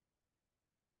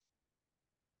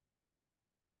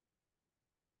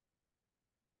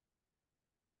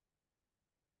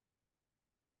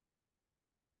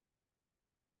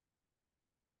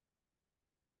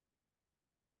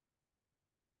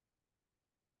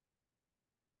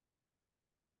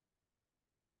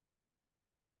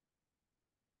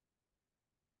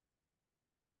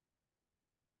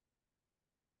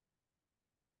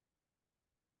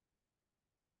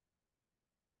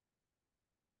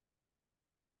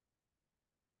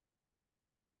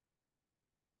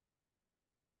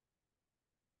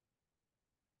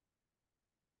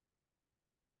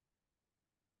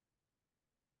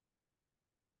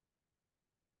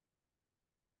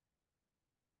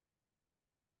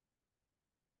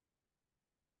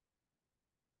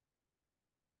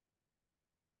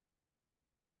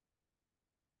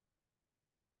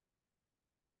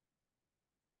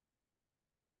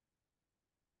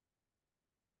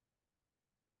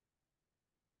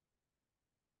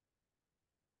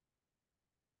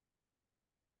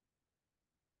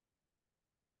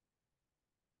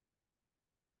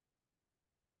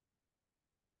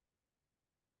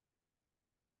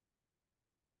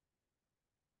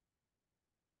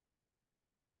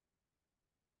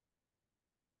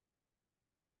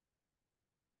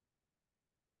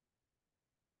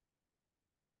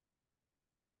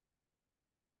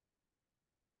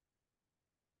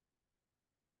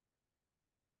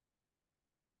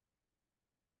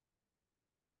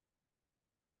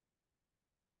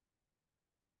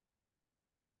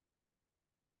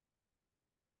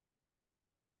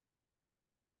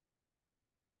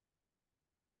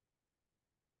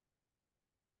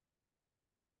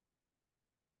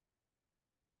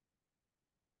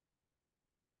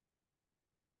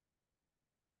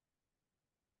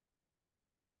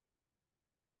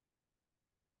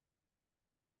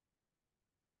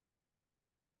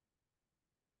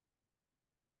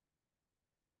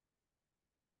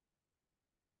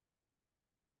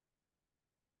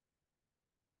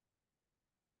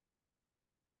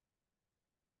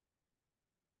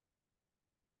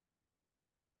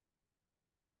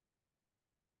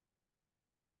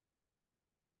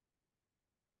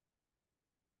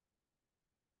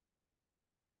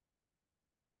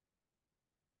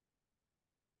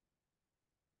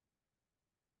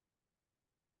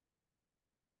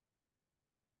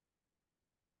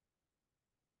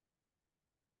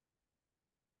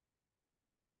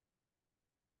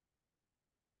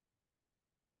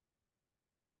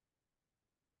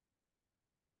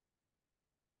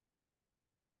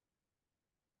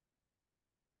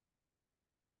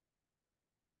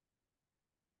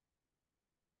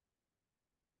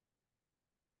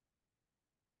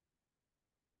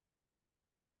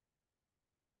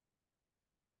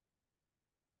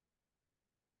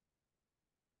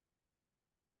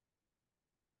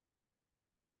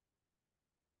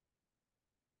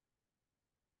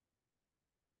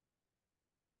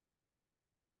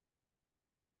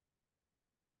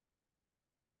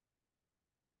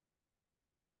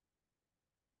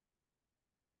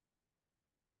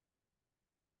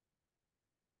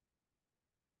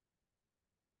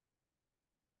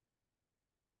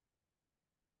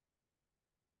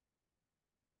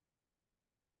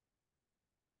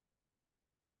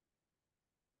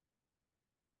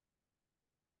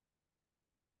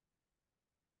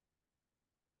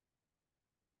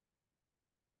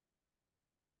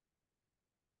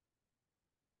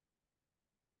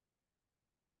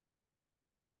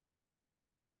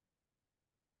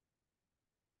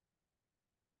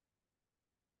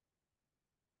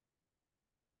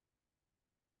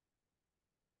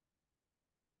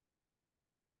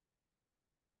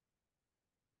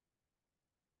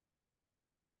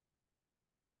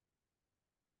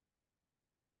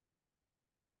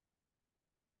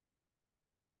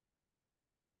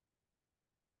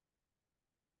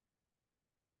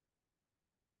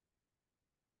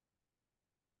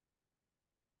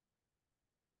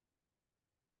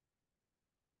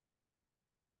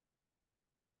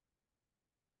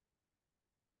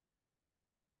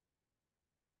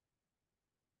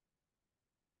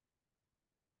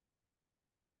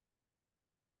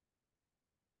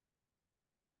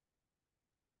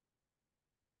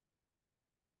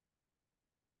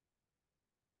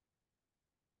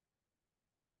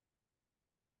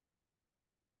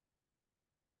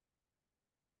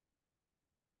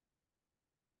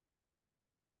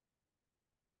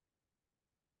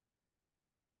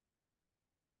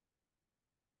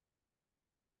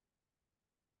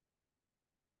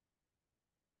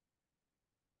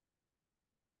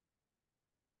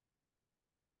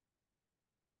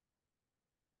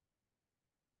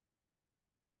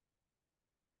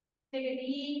 Take a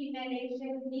deep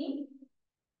inhalation in.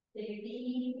 Take a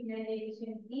deep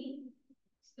inhalation in.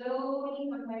 Slowly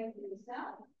come back to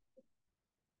yourself.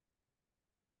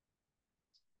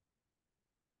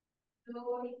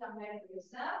 Slowly come back to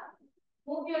yourself.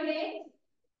 Move your legs,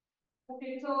 move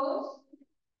your toes,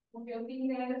 move your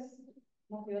fingers,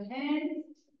 move your hands.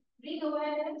 Bring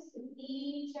awareness to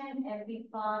each and every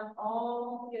part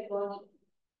of your body.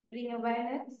 Bring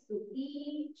awareness to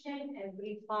each and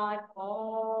every part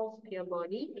of your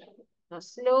body. Now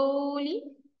slowly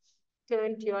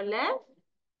turn to your left.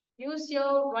 Use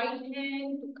your right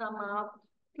hand to come up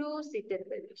to seated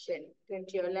position. Turn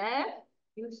to your left.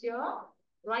 Use your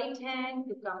right hand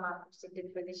to come up to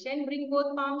seated position. Bring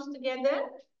both palms together.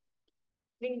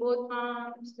 Bring both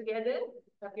palms together.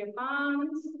 Tap your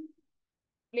palms.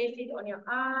 Place it on your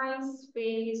eyes,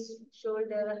 face,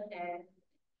 shoulder, and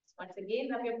once again,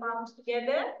 rub your palms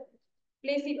together.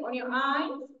 Place it on your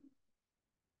eyes,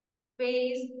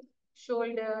 face,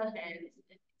 shoulder, hands.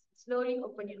 Slowly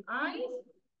open your eyes.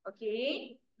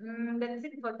 Okay, that's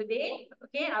it for today.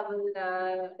 Okay, I will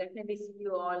definitely see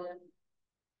you all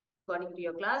according to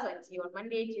your class. I'll see you on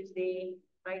Monday, Tuesday,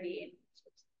 Friday, and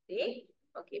Saturday.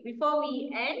 Okay, before we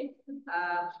end,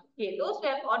 okay, those who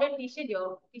have ordered t-shirt,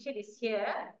 your t-shirt is here.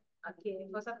 Okay,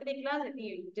 for Saturday class, I think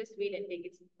you just wait and take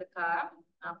it in the car.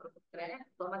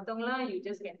 For மத்தவங்கலாம், you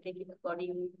just can take it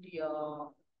according to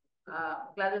your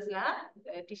classes lah.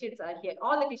 The t-shirts are here.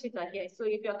 All the t-shirts are here. So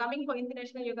if you are coming for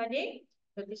International Yoga Day,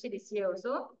 the t-shirt is here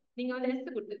also. நீங்க வந்து S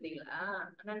கொடுத்துருந்தீங்களா?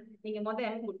 ஆனா நீங்க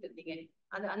M கொடுத்துருந்தீங்க.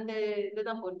 அந்த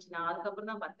இதுதான் போச்சு. நான்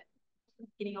அதுக்கப்புறம் தான் பார்த்தேன்.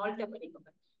 நீங்க ஆல்டர் பண்ணிக்கோங்க.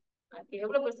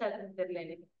 எவ்வளவு பெருசா இருக்குன்னு தெரியல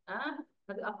எனக்கு.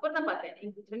 அது அப்புறம் தான் பார்த்தேன்.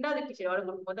 ரெண்டாவது டீச்சர் ஆர்டர்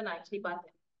கொடுக்கும்போது நான் ஆக்சுவலி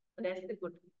பார்த்தேன். அந்த S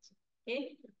போட்டுருந்துச்சு. Okay.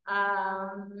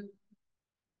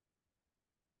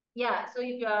 Yeah, so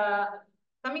if you are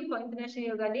coming for International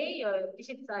Yoga Day, your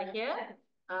t-shirts are here.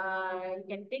 You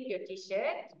can take your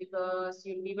t-shirt because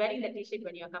you'll be wearing the t-shirt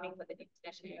when you are coming for the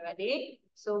International Yoga Day.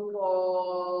 So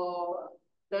for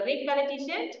the red color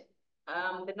t-shirt,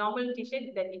 the normal t-shirt,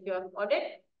 then if you have ordered,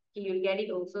 you'll get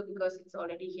it also because it's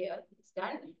already here. It's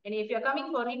done. And if you're coming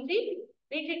for retreat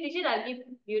t-shirt, I'll give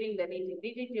during the retreat.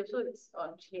 Retreat also it's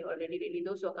actually already ready.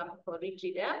 Those who are coming for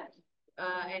retreat,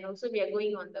 and also we are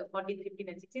going on the 14th, 15th,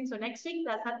 and 16th. So next week,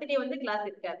 Saturday, on the class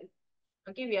irukadu.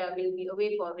 Okay, will be away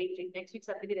for retreat. Next week,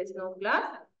 Saturday, there's no class.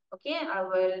 Okay, I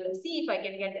will see if I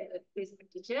can get a replacement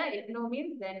teacher. If no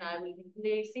means, then I will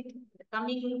replace it the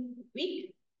coming week,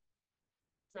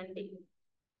 Sunday.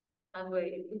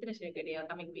 International Yoga Day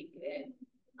coming week.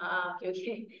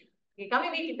 Okay. Okay,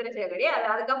 coming week International Yoga Day.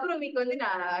 Adukapra week வந்து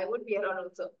I would be around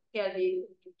also. Okay, I'll be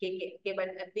okay, but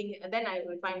I think then I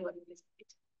will find what is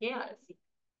it. Okay, I'll see.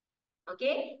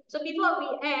 Okay, so before we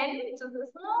end, so the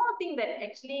small thing that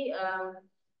actually,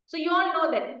 so you all know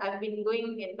that I've been going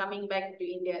and coming back to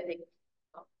India. Like,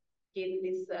 okay,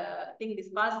 this thing, this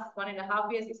past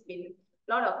 1.5 years, it's been a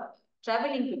lot of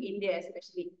traveling to India,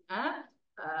 especially.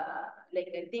 Like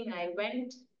I think I went.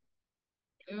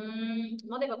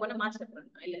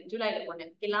 July.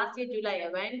 Okay, last year July I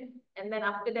went, and then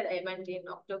after that I went in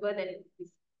October. Then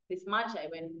this March I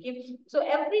went. Okay, so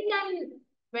every time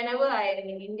whenever I am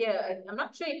in India, I'm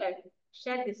not sure if I've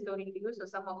shared this story to you. So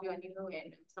some of you are new,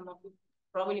 and some of you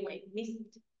probably might miss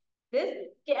this.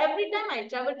 Okay, every time I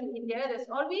travel to India, there's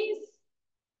always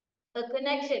a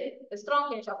connection, a strong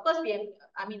connection. Of course,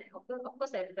 of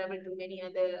course, I've traveled to many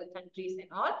other countries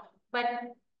and all, but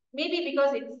maybe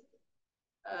because it's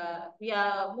we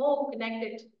are more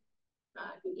connected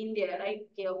to India, right?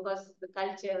 Okay, of course, the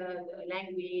culture, the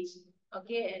language,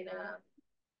 okay, and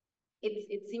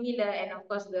it's similar, and of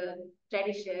course the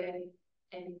tradition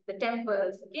and the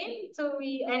temples. Okay, so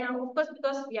and of course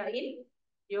because we are in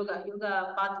yoga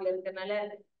path,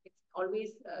 it's always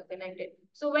connected.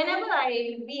 So whenever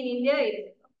I be in India,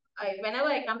 whenever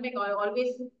I come back, I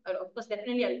always, of course,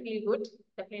 definitely I'll feel good.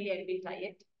 Definitely I'll feel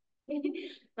tired.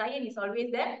 Tired is always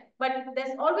there, but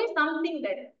there's always something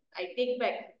that I take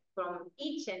back from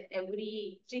each and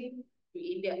every trip to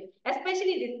India,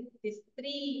 especially this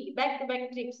 3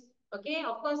 back-to-back trips. Okay,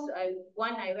 of course,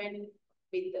 one I went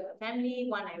with the family,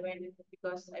 one I went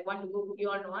because I want to go, you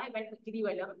all know, I went to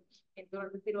Kirivalam and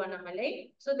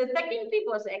Tiruvannamalai. So the second trip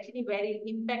was actually very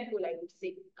impactful, I would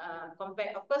say.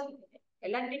 Compare, of course,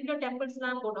 temples,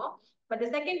 but the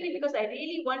second trip, because I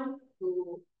really want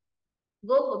to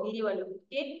go for Girivalam.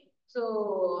 Okay, so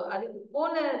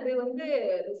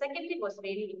the second trip was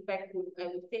really impactful, I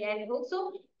would say. And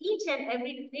also each and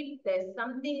every trip there's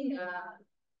something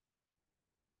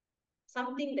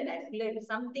that I've learned,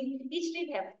 each trip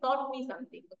have taught me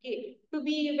something. Okay, to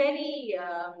be very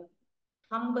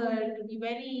humble, to be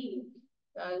very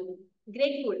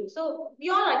grateful. So we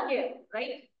all are here,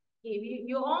 right? Okay,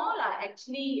 you all are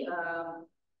actually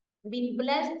been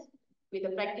blessed with the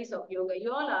practice of yoga.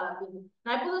 You all are been,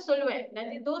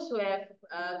 those who have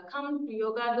come to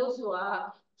yoga, those who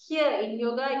are here in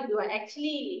yoga, you are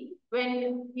actually,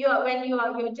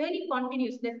 your journey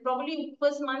continues, that's probably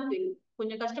first month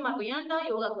கொஞ்சம் கஷ்டமா இருக்கும் ஏன்டா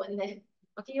யோகாக்கு வந்தேன்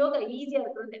okay yoga ஈஸியா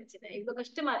இருக்கும்னு நினைச்சேன் இவ்வளவு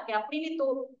கஷ்டமா இருக்கு அப்படின்னு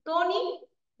தோணி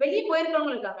வெளியே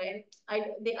போயிருக்கவங்க இருக்காங்க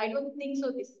I don't think so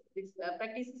this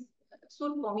practice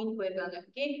suit for me போயிருக்காங்க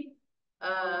okay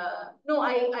no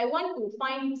I want to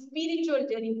find spiritual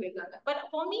journey போயிருக்காங்க but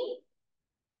for me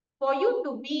for you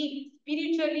to be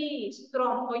spiritually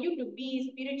strong for you to be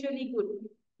spiritually good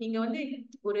நீங்க வந்து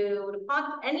ஒரு ஒரு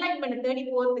பாத் என்லைட்மென்ட் தேடி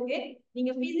போறதுக்கு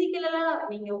நீங்க பிசிக்கலா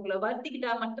நீங்க உங்களை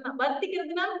வர்த்திக்கிட்டா மட்டும்தான்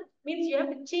வர்த்திக்கிறதுனா means you have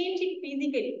to change it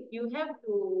physically you have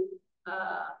to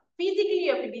physically you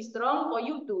have to be strong for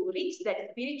you to reach that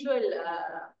spiritual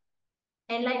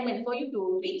enlightenment for you to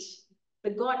reach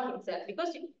the God himself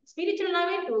because spiritual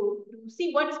way to see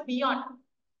what's beyond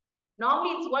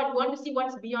normally it's what want to see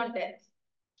what's beyond that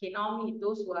okay normally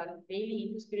those who are really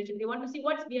into spiritual they want to see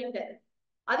what's beyond that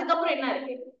அதுக்கப்புறம் என்ன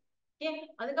இருக்கு okay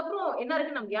அதுக்கப்புறம் என்ன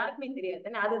இருக்கு நமக்கு யாருக்குமே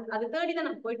தெரியாது அது தேடி தான்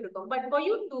நம்ம போயிட்டு இருக்கோம் but for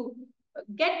you to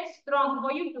get strong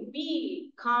for you to be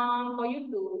calm for you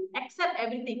to accept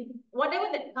everything whatever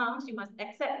that comes you must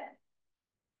accept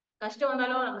கஷ்டம்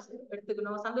வந்தாலும் நம்ம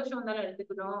எடுத்துக்கணும் சந்தோஷம் வந்தாலும்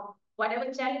எடுத்துக்கணும் whatever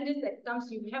challenges that comes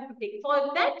you have to take for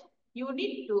that you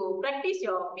need to practice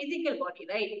your physical body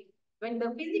right when the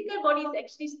physical body is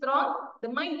actually strong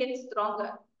the mind gets stronger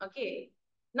okay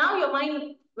now your mind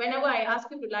whenever I ask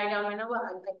you to lie down whenever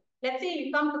let's say you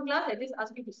come to class I just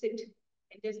ask you to sit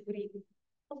and just breathe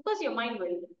of course your mind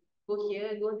will go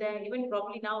here go there even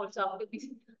probably now also after this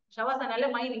shavasana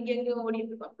mind inge odi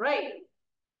right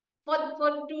for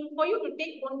you to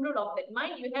take control of that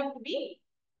mind, you have to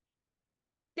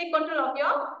take control of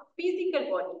your physical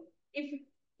body. If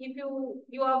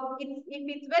you are if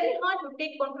it's very hard to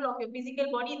take control of your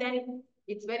physical body, then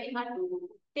it's very hard to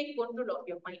take control of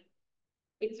your mind.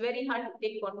 It's very hard to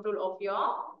take control of your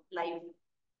life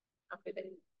after that.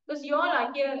 Because you all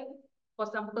are here for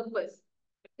some purpose.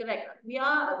 Correct. We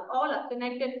are all are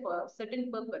connected for a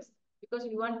certain purpose. Because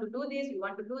we want to do this, we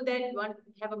want to do that, we want to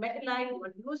have a better life, we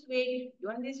want to lose weight, you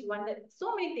want this, you want that, so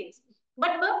many things.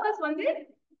 But purpose வந்து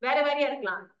வேற வேறையா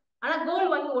இருக்கலாம் ஆனா கோல்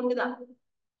வந்து ஒண்ணுதான்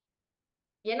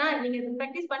ஏன்னா நீங்க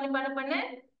practice பண்ண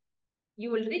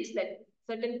you will reach that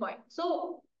certain point so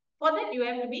for that you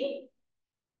have to be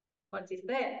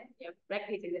consistent you have to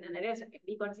practice இது நான் நிறைய சொல்றேன்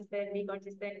be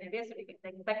consistent நிறைய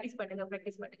சொல்லிருக்கேன் practice பண்ணுங்க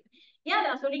ஏன்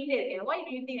நான் சொல்லிக்கிட்டே இருக்கேன் why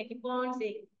do you think I keep on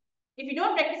saying if you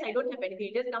don't practice, I don't have anything.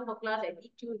 You just come for class, I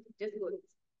teach you, just go.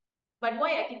 But why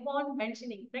I keep on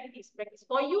mentioning practice,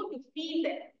 for you to feel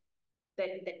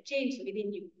that change within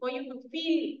you, for you to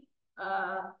feel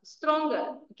stronger.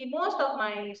 Okay, most of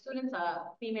my students are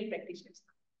female practitioners.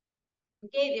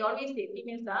 Okay, they always say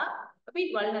females are a bit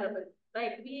vulnerable,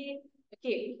 right?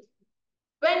 Okay,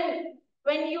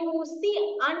 when you see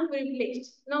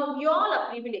unprivileged, now we all are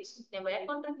privileged. Never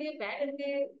contract, bad,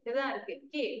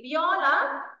 okay, we all are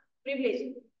privileged.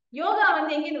 Yoga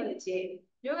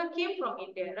yoga came from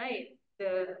India, right?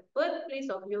 The birthplace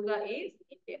of yoga is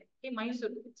India. Okay,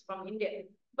 Mysore, it's from India.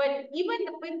 But even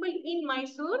the people in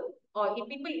Mysore or the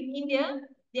people in India,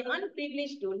 they are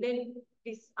unprivileged to learn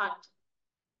this art.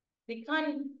 They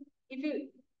can't.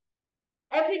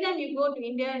 Every time you go to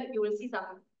India, you will see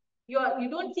some. You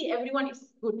don't see everyone is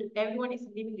good. Everyone is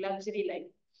living luxury life.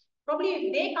 Probably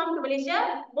if they come to Malaysia,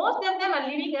 most of them are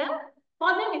living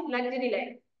for them is luxury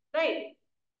life. Right?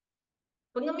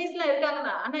 Pungamesla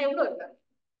irukanga ana evlo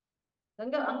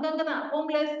irukanga anga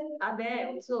homeless are there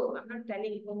also I'm not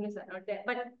telling homeless are not there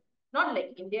but not like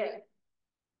India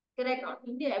correct not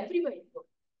India everywhere you go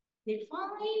they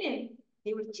find and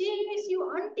they will chase you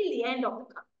until the end of the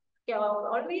car okay I've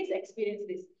always experienced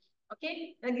this okay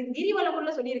எனக்கு கிரிவலம்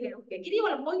உள்ள சொல்லிருக்கேன் okay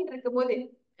கிரிவலம் போயிட்டு இருக்கும்போது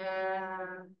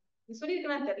நீ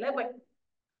சொல்லிருக்கேனா தெரியல but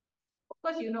of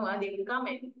course you know they will come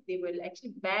and they will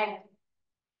actually beg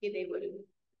okay they will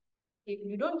if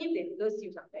you don't give them curse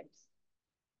you sometimes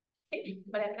okay?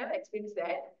 But I've never experienced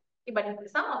that okay, but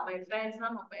some of my friends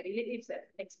some of my relatives have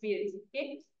experienced okay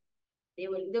they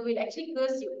will actually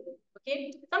curse you okay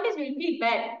sometimes we will feel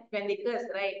bad when they curse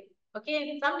right okay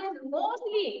sometimes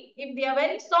mostly if they are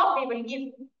very soft they will give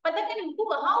but then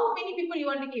how many people you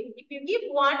want to give if you give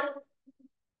one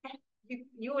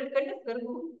you will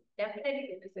definitely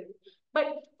get but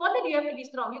for that you have to be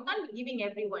strong you can't be giving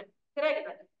everyone correct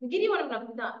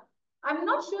I'm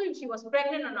not sure if she was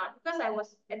pregnant or not because I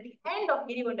was at the end of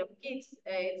Girivalam. Okay,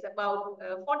 it's about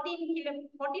 14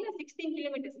 or 16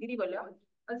 kilometers Girivalam.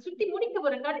 சுத்தி முடிக்க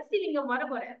போறேன், கடைசி லிங்கம் வர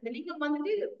போறேன். இந்த லிங்கம்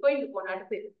வந்துட்டு கோயிலுக்கு போனேன்.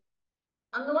 அடுத்து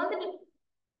அங்க வந்துட்டு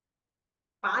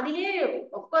பாதியே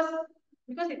of course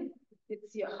because it's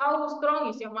how strong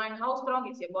is your mind, how strong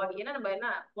is your body. ஏன்னா நம்ம என்ன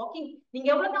வாக்கிங், நீங்க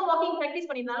எவ்வளவுதான் வாக்கிங் பிராக்டிஸ்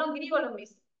பண்ணிருந்தாலும் கிரிவலம்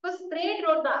மிஸ் ஸ்ட்ரெயிட்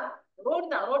ரோட் தான்,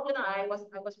 ரோட்ல தான். I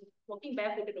was walking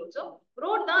barefooted also.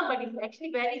 Road தான், but it's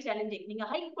actually very challenging. நீங்க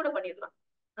ஹைக் கூட பண்ணிடலாம்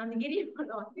அந்த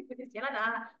கிரிவலம் வந்து. ஏன்னா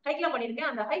நான் ஹைக்லாம் பண்ணிருக்கேன்.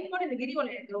 அந்த ஹைக் கூட இந்த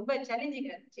கிரிவலம் எனக்கு ரொம்ப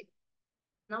சேலஞ்சிங்கா இருந்துச்சு.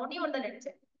 நான் ஒன்னே ஒன்று தான்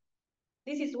நினைச்சேன்,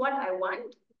 this is what I want,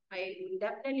 I will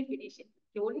definitely finish it.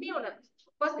 ஒன்னே ஒன்று,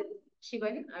 first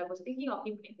Sivan, I was thinking of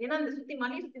him. ஏன்னா அந்த சுத்தி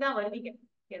மலையை சுத்தி தான் வருவீங்க,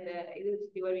 அந்த இது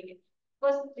சுத்தி வருவீங்க.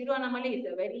 First Tiruvannamalai is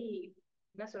a very,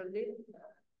 என்ன சொல்றது,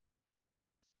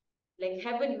 like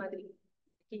heaven மாதிரி.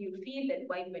 You feel that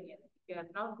vibe when you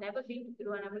have not never been to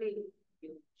Tiruvannamalai,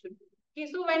 you should. Okay,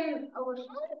 so when I was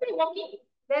walking,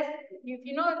 there's, if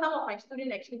you know, some of my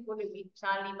students actually followed me,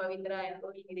 Shalini, Pavitra and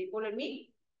Rohini, they followed me.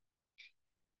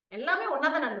 எல்லாமே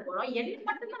ஒன்னாதான் நடந்து போறோம், என்ன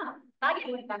மட்டும்தான்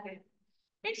target பண்ணிட்டாங்க.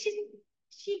 And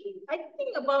she I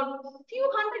think about few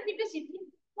hundred meters, she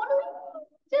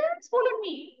just followed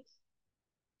me.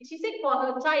 She said for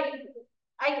her child.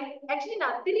 I actually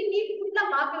நான் திரும்பி ஃபுல்லா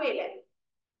பார்க்கவே இல்லை.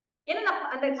 ஏன்னா நான்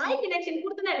அந்த ஐ கனெக்ஷன்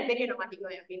கொடுத்தா எனக்கு தெரிய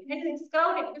மாட்டேங்குவேன் அப்படின்னு. And it's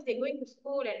crowded because they're going to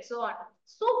school and so on.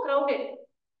 So crowded.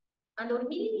 அந்த ஒரு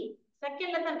மினி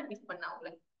செகண்ட்ல தான் மிஸ் பண்ண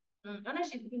அவங்கள. ஆனா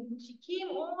she came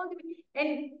all the way.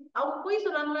 And அவங்க போய்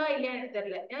சொல்றாங்களா இல்லையா எனக்கு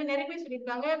தெரியல. ஏன்னா நிறைய பேர்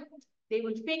சொல்லியிருக்காங்க they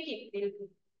will fake it,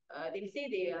 they'll say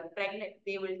they are pregnant,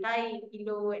 they will tie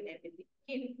kilo and everything.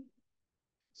 Okay.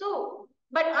 So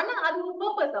but ஆனா அது ஒரு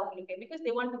purpose அவங்களுக்கு, because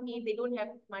they want to eat, they don't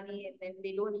have money, and then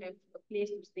they don't have a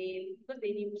place to stay because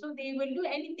they need, so they will do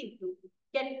anything to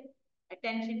get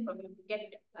attention from you, to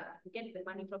get the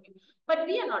money from you. But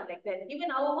we are not like that.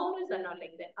 Even our homeless are not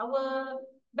like that. Our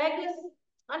beggars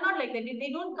are not like that.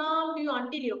 They don't come to you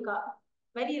until you come.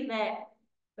 Very rare,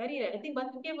 very rare. I think but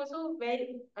came also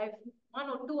very, I've one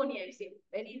or two only I've seen,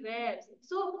 very rare.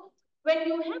 So when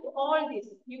you have all this,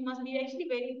 you must be actually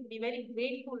be very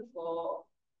grateful for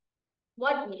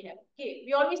what we have. Okay,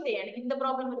 we always say எனக்கு இந்த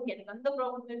problem இருக்கு, எனக்கு அந்த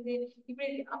problem இருக்கு, இப்படி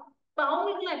இருக்கு. அப்ப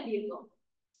அவங்களுக்குலாம் எப்படி இருக்கும்?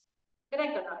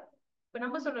 கரெக்டா? இப்ப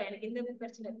நம்ம சொல்றோம் எனக்கு இந்த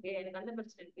பிரச்சனை இருக்கு, எனக்கு அந்த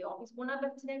பிரச்சனை இருக்கு, ஆபீஸ் போனா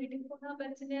பிரச்சனை, வீட்டுக்கு போனா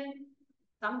பிரச்சனை,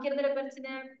 சமைக்கிறதுல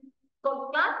பிரச்சனை,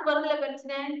 கிளாஸ் வரதுல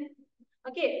பிரச்சனை.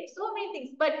 Okay, so many things,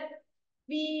 but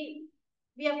we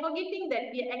are forgetting that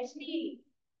we are actually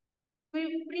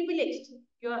privileged.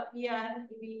 We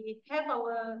have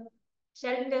our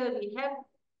shelter, we have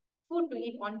food to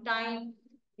eat on time,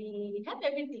 we have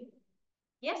everything.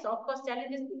 Yes, of course,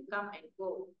 challenges will come and go.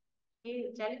 Okay,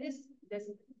 challenges,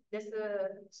 there's a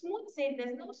smooth sailing,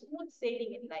 there's no smooth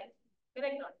sailing in life.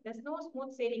 Correct or not? There's no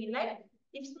smooth sailing in life.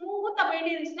 If smooth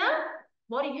அப்படின்னா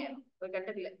boring ஆயிடும் ஒரு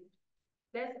கட்டத்துல.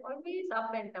 There's always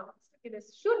up and downs. Okay, there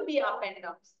should be up and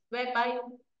downs, whereby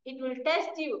it will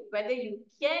test you whether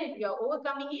you're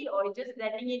overcoming it or just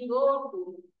letting it go to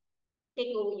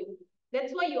take over you.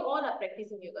 That's why you all are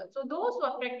practicing yoga. So those who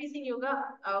are practicing yoga,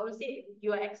 I will say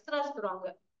you are extra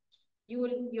stronger.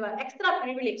 You are extra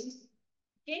privileged.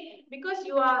 Okay, because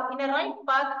you are in a right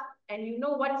path and you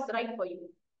know what's right for you,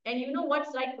 and you know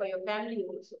what's right for your family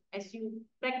also. As you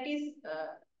practice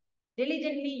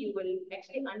diligently, you will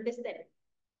actually understand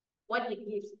what it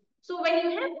gives. So when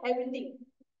you have everything,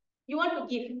 you want to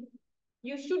give.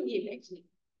 You should give actually.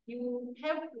 You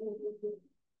have to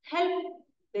help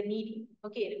the needy.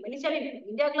 Okay, மலேசியால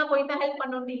இந்தியாவுக்குலாம் போய் தான் help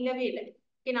பண்ணணும்னு இல்லவே இல்லை.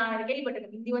 Okay, நான்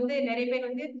கேள்விப்பட்டிருக்கேன். இது வந்து நிறைய பேர்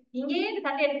வந்து இங்கேயே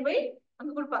சண்டை எடுத்து போய்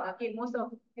அங்க கொடுப்பாங்க. Okay, most of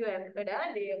you have heard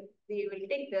that they will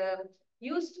take the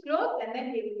used clothes and then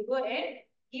they will go and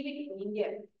give it to India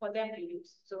for them to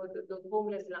use. So the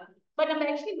homeless lang. But நம்ம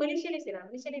actually மலேசியால செய்யலாம்.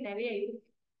 மலேசியால நிறைய இருக்கு.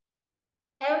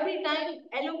 Every time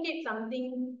allocate something,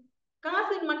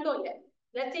 காசு மட்டும் இல்ல.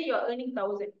 Let's say you are earning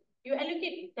 1,000, you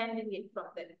allocate 10 ringgit from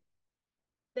that.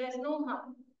 There's no harm.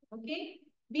 Okay,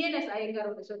 BNS Iyengar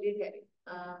வந்து சொல்லியிருக்காரு,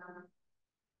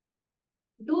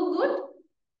 do good,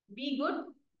 be good,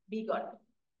 be God,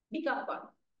 become God.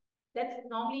 That's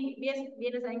normally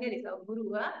BNS Iyengar is our guru.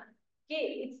 Okay,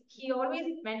 he always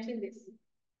mentioned this: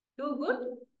 do good,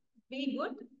 be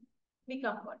good,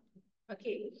 become God.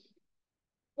 Okay,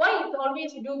 why it's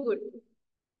always do good,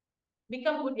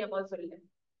 become good ya both solla,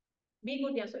 be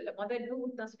good ya solla, mother do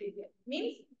good தான் சொல்லியிருக்காரு.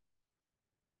 Means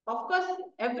of course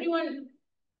everyone,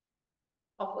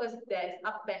 of course there's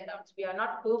up and downs. We are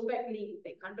not perfectly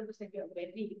like 100% we are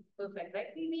very perfect, right?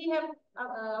 We have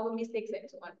our mistakes and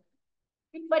so on,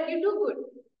 but you do good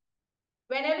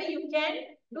whenever you can.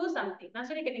 Do something. நான்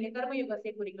சொல்லிருக்கேன், நீங்க கர்ம யோகா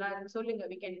செய்ய போறீங்களா சொல்லுங்க,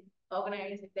 we can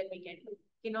organize it, then we can do.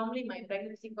 Okay, normally my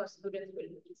pregnancy for students will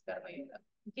use karma yoga.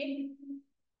 Okay,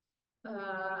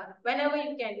 whenever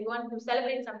you can, you want to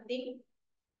celebrate something,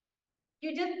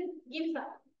 you just give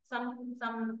some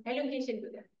allocation to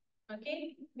them.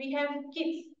 Okay, we have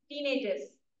kids, teenagers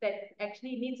that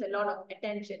actually needs a lot of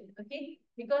attention. Okay,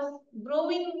 because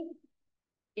growing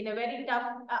in a very tough,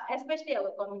 especially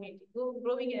our community,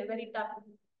 growing in a very tough.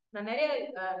 நான்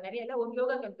நிறைய ஒரு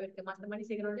yoga camp இருக்கு master money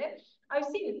சேகரோட. I've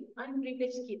seen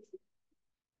unprivileged kids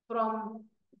from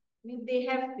they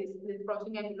have this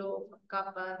crossing and low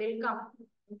kappa, they'll come.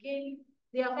 Okay,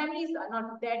 their families are not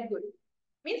that good.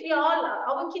 Means we all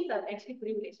our kids are actually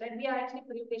privileged, right? We are actually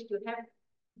privileged to have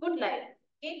good life.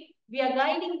 Okay, we are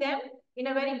guiding them in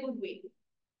a very good way.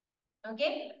 Okay,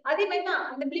 அதே மாதிரி தான்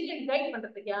அந்த பிள்ளைங்களுக்கு guide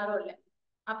பண்றதுக்கு யாரும் இல்லை.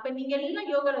 அப்ப நீங்க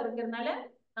எல்லாம் யோகால இருக்கிறதுனால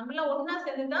நம்ம எல்லாம் ஒன்னா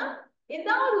சேர்ந்துதான்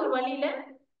ஏதாவது ஒரு வழியில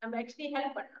நம்ம ஆக்சுவலி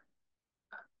ஹெல்ப் பண்ணலாம்.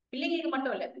 பிள்ளைங்களுக்கு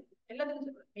மட்டும் இல்ல, எல்லாத்துக்கும்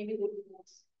சொல்றேன். Maybe good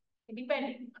foods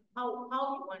depending how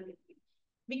you want it.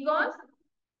 Because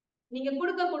நீங்க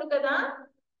கொடுக்க தான்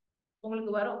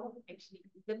உங்களுக்கு வரும். Actually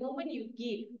the moment you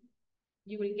give,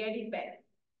 you will get it back.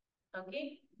 Okay,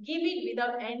 give it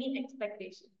without any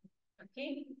expectation. Okay,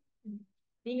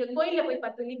 நீங்க கோயில்ல போய்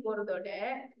 10 வெள்ளி போறதோட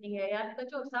நீங்க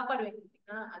யாருக்காச்சும் ஒரு சாப்பாடு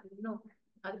வைக்கிறீங்கன்னா அது இன்னும்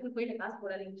அதுக்கு கோயில காசு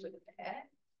போடாதீங்கன்னு சொல்லிட்டேன்.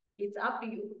 It's up to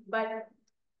you, but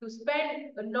to spend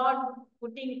a lot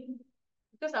putting,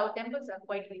 because our temples are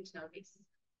quite rich nowadays.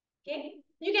 Okay,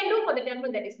 you can do for the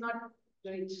temple that is not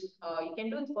rich, or you can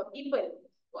do it for people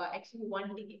who are actually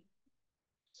wanting it.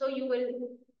 So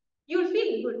you'll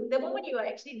feel good the moment you are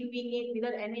actually doing it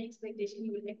without any expectation.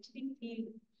 You will actually feel.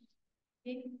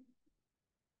 Okay,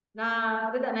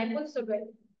 நான் எப்போதும் சொல்வேன்,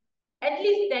 at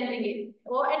least 10 ringgit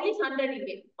or at least 100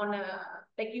 ringgit on a,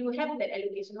 like you have that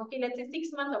allocation. Okay, let's say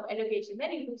 6 months of allocation,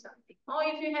 then you do something. Or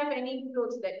if you have any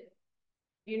clothes that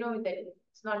you know that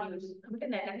it's not used,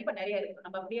 கண்டிப்பா நிறைய இருக்கும்.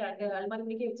 நம்ம அப்படியே அல்மாரி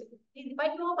முடிக்க வச்சிருக்கோம். இது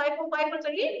பாய்ப்போம்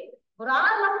சொல்லி ஒரு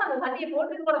 6 மாசம் அந்த சட்டையை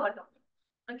போட்டுட்டு போட மாட்டோம்.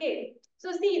 Okay, so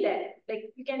see that like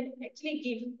you can actually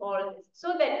give all this so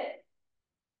that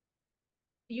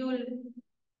you will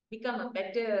become a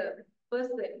better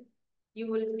person. You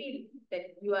will feel that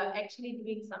you are actually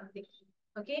doing something.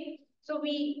 Okay, so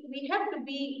we have to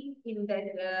be in that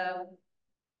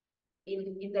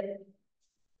in that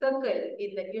circle,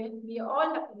 in that we all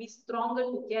have to be stronger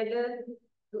together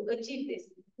to achieve this.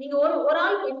 நீங்க ஒரு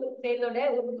ஆள் போய் செய்யறதோட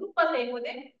ஒரு குரூப்பா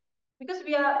செய்யும்போது, because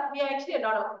we are actually a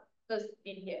lot of us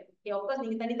in here. Okay, of course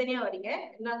நீங்க தனித்தனியா வரீங்க,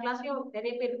 எல்லா கிளாஸ்லயும்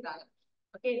நிறைய பேர் இருக்காங்க.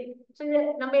 Okay, so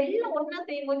நம்ம எல்லாம் ஒண்ணா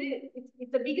செய்யும்போது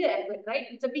it's a bigger effort, right?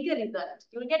 It's a bigger result.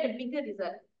 You will get a bigger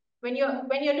result. When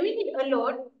you're doing it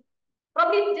alone,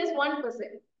 probably it's just one person.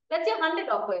 Let's say 100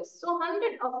 of us. So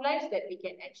 100 of lives that we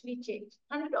can actually change.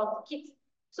 100 of kids.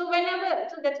 So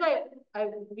that's why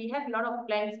we have a lot of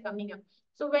plans coming up.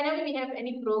 So whenever we have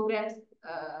any programs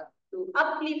to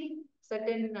uplift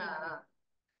certain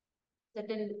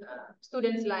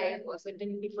students' life or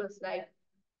certain people's life,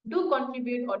 do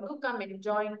contribute or do come and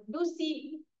join. Do see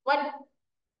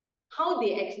how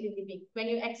they actually living. When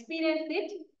you experience it,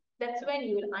 that's when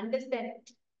you will understand.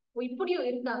 இப்படியும்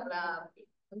இருக்காங்களா?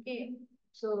 Okay,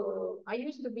 so I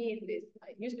used to be in this.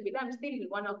 I'm still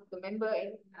one of the member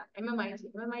in MMIG.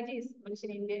 MMIG is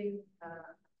Malaysian Indian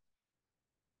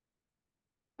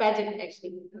pageant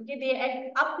actually. Okay, they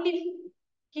uplift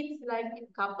kids' life in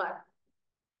Kapar.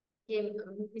 Okay,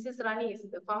 Mrs. Rani is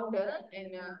the founder,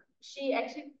 and she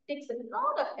actually takes a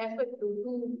lot of effort to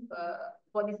do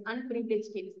for these unprivileged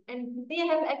kids, and they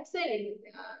have excelled in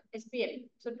SPM.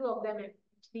 So 2 of them have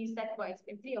actually sat for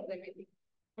SPM, 3 of them I think,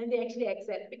 and they actually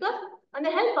excel because and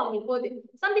the help from before them.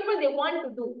 Some people they want to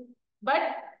do, but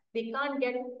they can't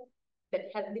get that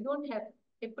help. They don't have.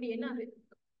 எப்படி என்ன அது?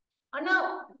 ஆனா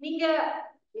நீங்க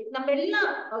நம்ம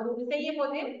எல்லாம் அது செய்யும்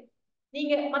போது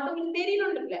நீங்க மத்தவங்களுக்கு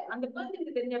தெரியணும் இல்ல, அந்த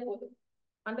பர்சனுக்கு தெரிஞ்சா போதும்.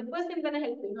 அந்த பர்சன் தானே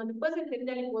ஹெல்ப் பண்ணும். அந்த பர்சன்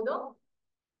தெரிஞ்சாலே போதும்.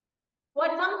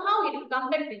 What somehow it will come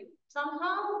back to you.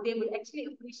 Somehow they will actually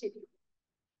appreciate you.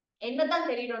 என்னதான்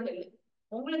தெரியணும் இல்ல,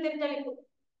 உங்களுக்கு தெரிஞ்சாலே போதும்.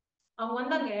 அவங்க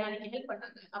வந்தாங்க அன்னைக்கு ஹெல்ப்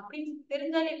பண்ணாங்க அப்படின்னு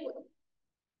தெரிஞ்சாலே போதும்.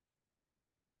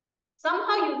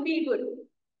 Somehow you feel good.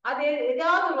 அது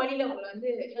ஏதாவது ஒரு வழியில உங்களை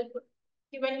வந்து ஹெல்ப் பண்ணும்.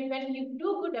 When you do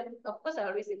good, of course I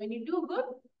always say, when you do good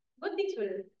things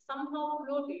will somehow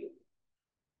flow to you.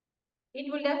 It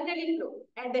will definitely flow,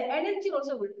 and the energy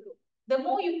also will flow. The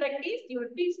more you practice, you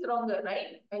will feel stronger, right?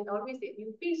 I always say,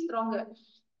 you feel stronger.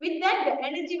 With that, the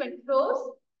energy when flows,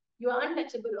 you are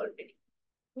untouchable already.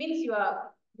 Means you are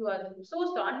so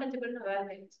untouchable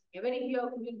awareness. Even if you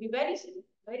will be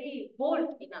very bold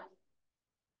enough.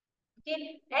 Okay,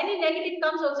 any negative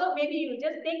comes also, maybe you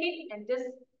just take it and just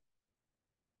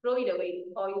throw it away,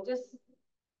 or you just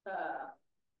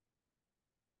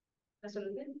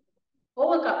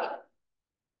overcome it.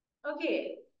 Okay,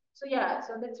 So yeah,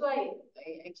 so that's why I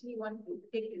actually want to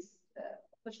take this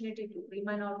opportunity to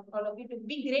remind all of you to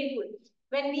be grateful.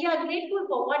 When we are grateful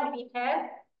for what we have,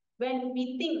 when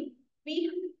we think we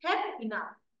have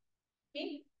enough, okay?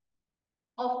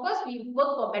 Of course, we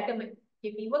work for betterment.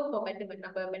 Okay, we work for betterment,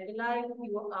 a better life, we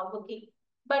are working.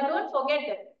 But don't forget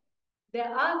that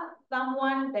there are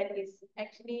someone that is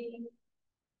actually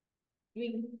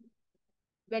doing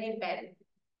very bad.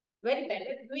 Very bad.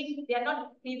 They are not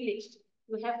privileged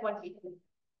to have what we do,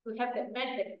 to have the bed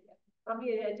that we have.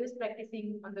 Probably they are just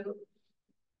practicing on the road.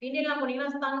 Indian போனீங்கன்னா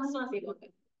stunts செய்வாங்க.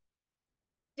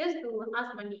 Just to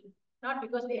ask money. Not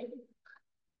because they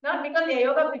are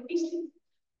yoga practitioners.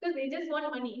 Because they just want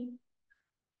money.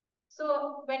 So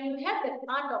when you have that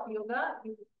art of yoga,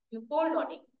 you hold on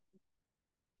it.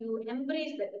 You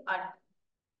embrace that art.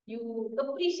 You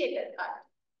appreciate that art.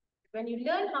 When you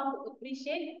learn how to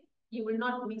appreciate, you will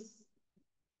not miss.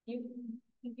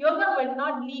 Yoga will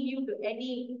not lead you to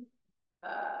any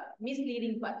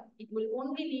misleading path. It will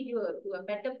only lead you to a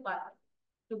better path,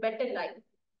 to better life.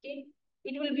 Okay,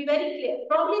 it will be very clear.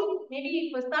 Probably maybe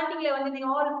for starting வந்தீங்க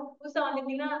all புதுசா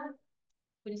வந்தீங்கன்னா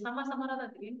கொஞ்சம் சமரா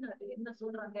தான் என்ன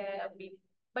சொல்றாங்க அப்படி.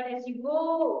 But as you go,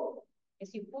 as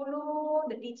you follow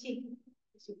the teaching,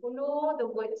 as you follow the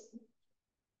words,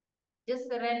 just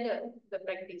surrender the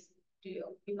practice to you.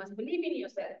 You must believe in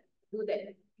yourself. Do that.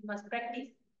 You must practice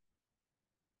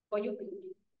for you to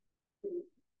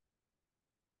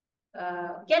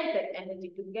get that energy,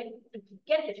 to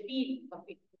get the feel of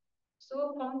it. So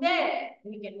from there,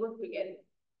 we can work together.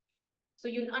 So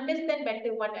you'll understand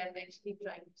better what I'm actually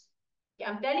trying to say. Okay,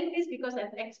 I'm telling this because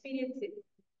I've experienced it.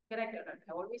 Correct or not?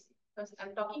 I always say. Because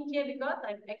I'm talking here because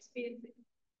I've experienced it.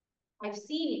 I've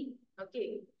seen it. Okay.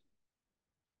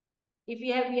 If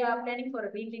we are planning for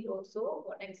a retreat also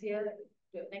for next year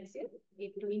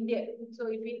to India. So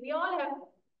if we all have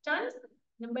chance,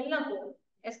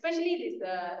 especially this,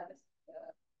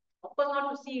 of course not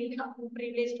to see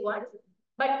privileged ones,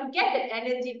 but to get the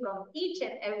energy from each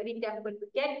and every temple, to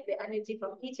get the energy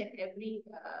from each and every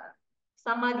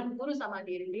samadhi, Guru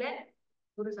Samadhi இருக்குல்ல,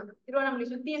 Guru Samadhi. Tiruvannamalai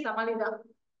சுத்தி சமாதி தான்.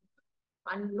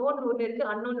 Unknown ஒன்று இருக்கு,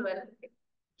 unknown வேற இருக்கு.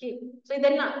 Okay, so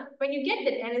இதெல்லாம் when you get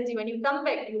that energy, when you come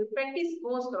back, you will practice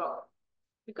more strong.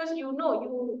 Because you know,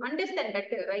 you understand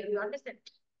better, right? You understand.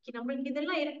 நம்மளுக்கு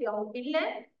இதெல்லாம் இருக்கு, அவங்க இல்ல,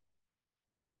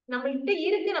 நம்மள்கிட்ட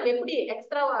இருக்கு, நம்ம எப்படி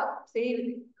எக்ஸ்ட்ராவா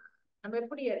செய்யுது, நம்ம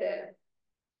எப்படி அதை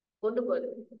கொண்டு போகுது.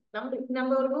 நம்ம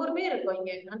ஒரு 100 பேர் இருக்கோம்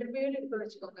இங்க, 100 பேர் இருக்கோம்னு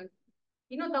வச்சுக்கோங்க.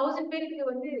 இன்னும் 1000 பேருக்கு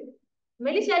வந்து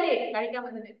மெலிசாலே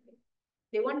கிடைக்காம தானே இருக்கு.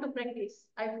 They want to practice.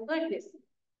 I've heard this.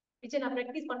 Teacher நான்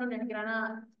ப்ராக்டிஸ் பண்ணணும்னு நினைக்கிறேன்னா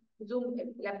ஜூம்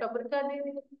லேப்டாப் இருக்காது,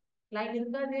 லைன்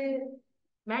இருக்காது,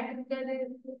 மேட் இருக்காது,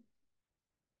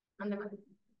 அந்த மாதிரி.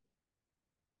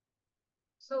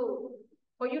 So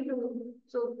for you to,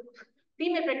 so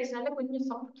female practice கொஞ்சம்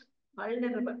soft,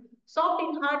 vulnerable. Soft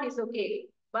in heart is okay,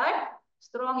 but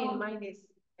strong in mind is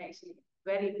actually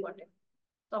very important.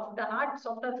 Soft heart,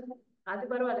 soft அது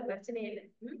பரவாயில்ல, பிரச்சனையே இல்லை.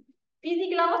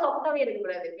 பிசிக்கலாவும் சாஃப்டாவே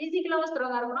இருக்கக்கூடாது. பிசிக்கலாவும்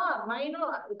ஸ்ட்ராங்கா இருக்கணும், மைண்டும்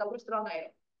அதுக்கப்புறம் ஸ்ட்ராங்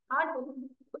ஆயிடும். ஹார்ட்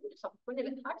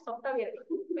கொஞ்சம் ஹார்ட் சாஃப்டாவே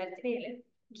இருக்கும், பிரச்சனையே இல்லை.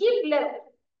 Give love.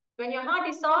 When your heart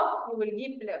is soft, you will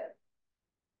give love.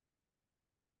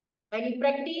 When you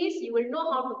practice, you will know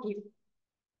how to give.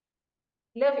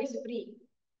 Love is free,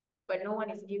 but no one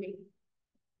is giving.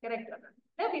 Correct or not?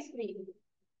 Love is free.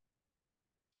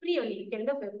 Free only. You can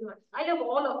love everyone. I love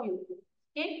all of you.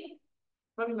 Okay?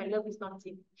 Probably my love is not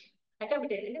seen. I can't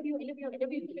pretend. I love you, I love you, I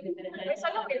love you.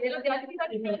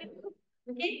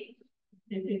 Okay?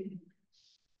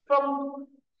 From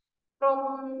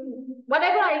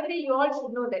whatever I say, you all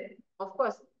should know that, of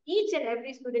course, each and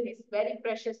every student is very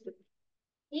precious to me.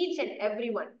 Each and every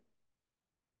one.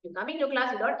 You're coming to class,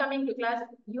 you're not coming to class,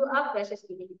 you are precious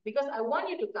to me because I want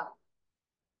you to come.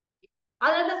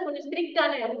 அதனால கொஞ்சம்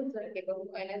ஸ்ட்ரிக்டான rules இருக்கு.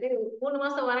 என்னது 3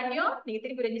 மாசம் வரைக்கும் நீங்க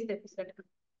திருப்பி register பண்ணணும்.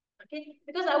 Okay,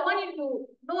 because I want you to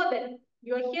know that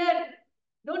you are here.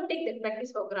 Don't take the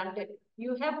practice for granted.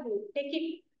 You have to take it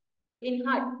in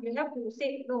heart. You have to say,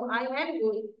 no, I am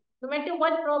going. No matter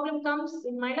what problem comes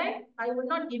in my life, I will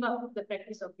not give up the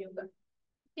practice of yoga.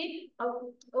 Okay,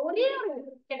 ஒரே ஒரு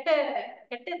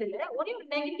கெட்டது இல்ல, ஒரே ஒரு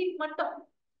negative மட்டும்.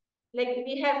 Like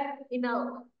we have in our,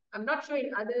 I'm not sure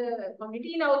in other community,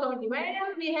 in our community,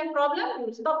 whenever we have problem, we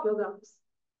will stop yoga.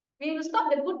 We will stop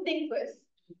the good thing first.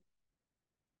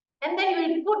 And then we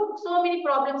will put so many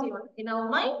problems in our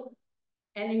mind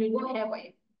and we will go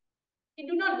haywire. We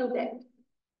do not do that.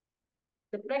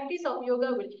 The practice of yoga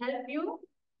will help you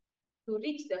to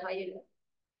reach the higher level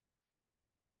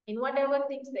in whatever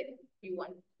things that you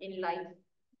want in life,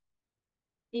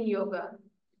 in yoga,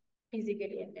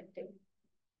 physically and mentally.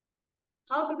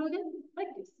 How to do that?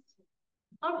 Practice.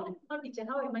 How teacher,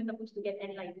 how am I supposed to get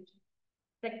enlightened?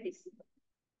 Practice.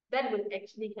 That will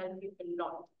actually help you a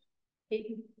lot. Okay?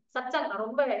 சச்சாங் நான்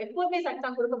ரொம்ப எப்போதுமே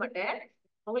சச்சாங் கொடுக்க மாட்டேன்.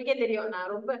 உங்களுக்கே தெரியும் நான்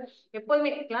ரொம்ப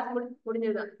எப்போதுமே கிளாஸ்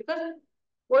முடிஞ்சதுதான். பிகாஸ்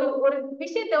ஒரு ஒரு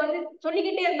விஷயத்த வந்து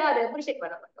சொல்லிக்கிட்டே இருந்தா அதை அப்ரிஷியேட்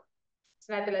பண்ண மாட்டோம்.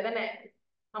 நேரத்துல தானே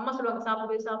அம்மா சொல்லுவாங்க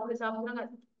சாப்பிடு சாப்பிடு சாப்பிடுறாங்க.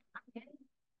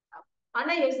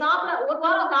 ஆனா சாப்பிட ஒரு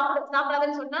வாரம்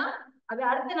சாப்பிடாதுன்னு சொன்னா அது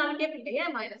அடுத்த நாள் கேட்பீங்க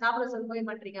ஏன் என்ன சாப்பிட சொல்லவே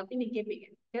மாட்டீங்க அப்படின்னு நீங்க கேட்பீங்க.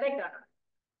 கரெக்டா?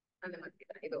 அந்த மாதிரி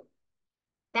தான் ஏதோ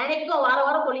தினைக்கும் வாரம்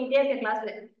வாரம் சொல்லிக்கிட்டே இருக்க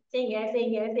கிளாஸ்ல செய்யுங்க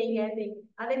செய்யுங்க செய்யுங்க செய்யுங்க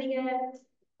அதை நீங்க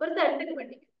பெருசா எடுத்துக்க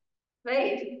மாட்டீங்க.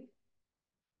 ரைட்?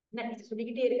 என்ன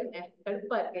சொல்லிக்கிட்டே இருக்காங்க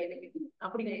கடுப்பா இருக்கு எனக்கு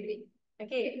அப்படி நினைக்கிறீங்க.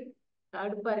 ஓகே,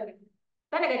 கடுப்பா இருக்கு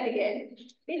தானே கத்துக்க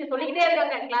டீச்சர் சொல்லிக்கிட்டே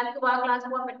இருக்காங்க கிளாஸ்க்கு வா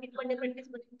ப்ராக்டிஸ் பண்ணு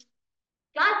ப்ராக்டிஸ் பண்ணு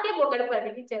கிளாஸ்க்கே போ கடுப்பா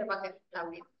இருக்கு டீச்சர் பாக்க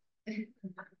அப்படின்னு.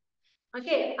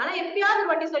 ஓகே, ஆனா எப்பயாவது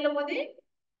ஒரு வாட்டி சொல்லும் போது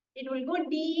it will go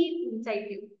deep inside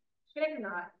you. Correct or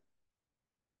not?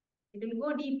 It will go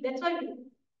deep. That's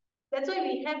why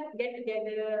we have get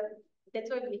together. That's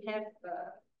why we have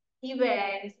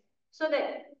events so that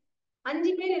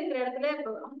 5 பேர் இருக்கிற இடத்துல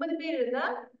 50 பேர் இருந்தா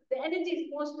the energy is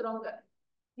more stronger.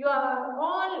 You are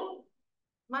all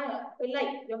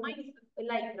alike. Your mind is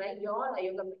alike, right? You all are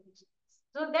yoga practitioners.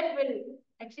 So that will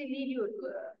actually lead you to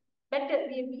a better.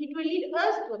 It will lead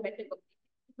us to a better community.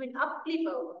 It will uplift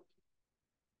our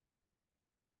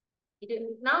community.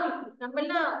 Now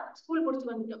நம்மெல்லா school முடிச்சு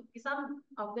வந்துட்டோம். Some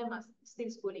of them are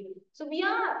still schooling. So we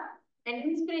are an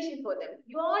inspiration for them.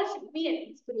 You all should be an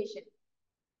inspiration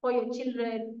for your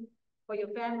children, for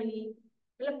your family.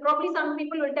 Probably some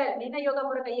people will tell, "Nena yoga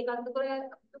போற கையை கால் துக்குற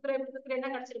என்ன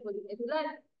கிடைச்சிட்டு போகுது."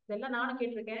 இதெல்லாம் நானும்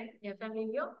கேட்டிருக்கேன் என்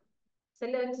ஃபேமிலிலையும்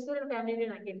சில student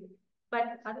ஃபேமிலிலையும் நான் கேட்டிருக்கேன்.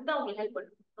 பட் அதுதான் உங்களுக்கு ஹெல்ப்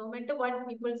பண்ணும். No matter what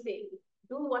people say,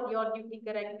 do what your duty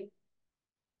correctly.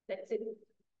 That's it.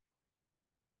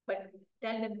 But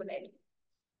tell them politely.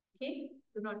 Okay?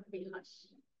 Do not be harsh.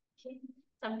 Okay?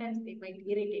 Sometimes they might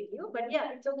irritate you, but yeah,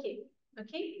 it's okay.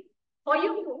 Okay? For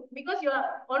you, because you are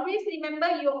always remember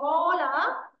you all are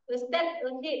a step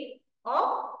ahead of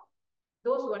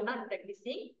those who are not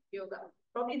practicing yoga.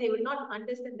 Probably they will not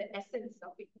understand the essence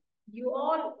of it. You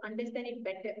all understand it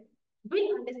better. Will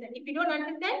understand. If you don't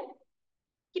understand,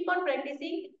 keep on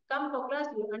practicing. Come for class,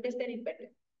 you will understand it better.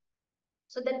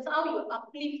 So that's how you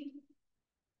uplift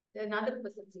another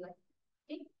person's life.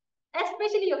 Okay?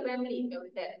 Especially your family if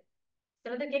you're there.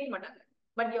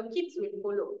 But your kids will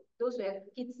follow. Those who have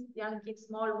kids, young kids,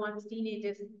 small ones,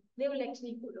 teenagers, they will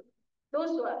actually follow.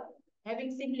 Those who are having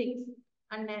siblings,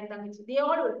 and they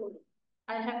all will follow.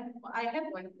 I have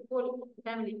one whole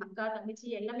family, akka, thangichi,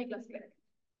 ellame class la.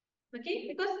 Okay?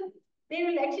 Because they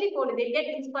will actually follow. They get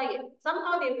inspired.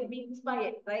 Somehow they will be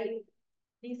inspired, right?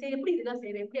 நீ சரி எப்படி இதுதான்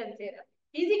செய்யற எப்படி அது செய்யற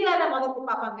பிசிக்கலா தான் முதல்ல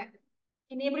பார்ப்பாங்க.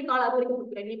 நீ எப்படி கால் அது வரைக்கும்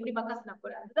கொடுக்குற நீ எப்படி பக்காசனா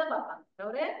போற அதுதான் பார்ப்பாங்க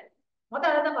தவிர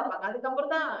முதல்ல அதான் பார்ப்பாங்க.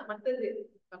 அதுக்கப்புறம் தான் மற்றது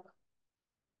பார்ப்பாங்க.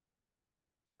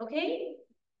 Okay?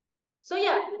 So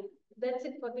yeah, that's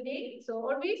it for today. So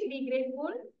always be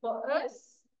grateful for us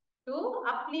to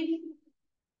uplift,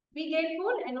 be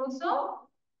grateful and also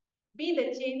be the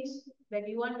change that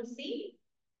you want to see,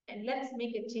 and let's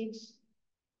make a change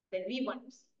that we want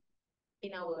to see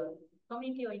in our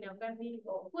community or in our family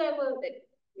or whoever that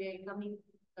we are coming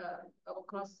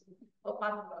across or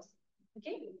path across.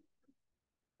 Okay?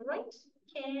 All right?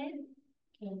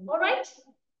 All right?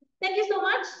 Thank you so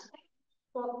much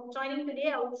for joining today.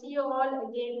 I will see you all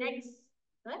again next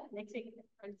week.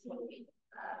 I'll see you again.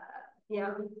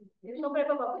 Yeah.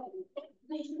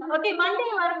 Okay, Monday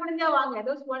வர முடிஞ்சா வாங்க.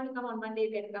 Those who want to come on Monday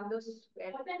can come. Those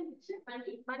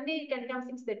Monday can come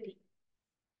 6:30.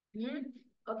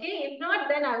 Okay, if not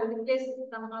then I will replace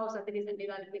somehow Saturday Sunday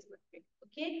தான் replacement.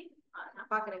 Okay? நான்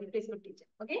பார்க்குறேன் replacement teacher.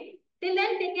 Okay? Till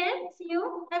then, take care. See you.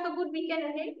 Have a good weekend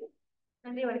ahead.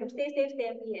 Nandri vanakkam. Stay safe, stay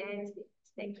happy, and stay.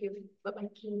 Thank you. Bye bye.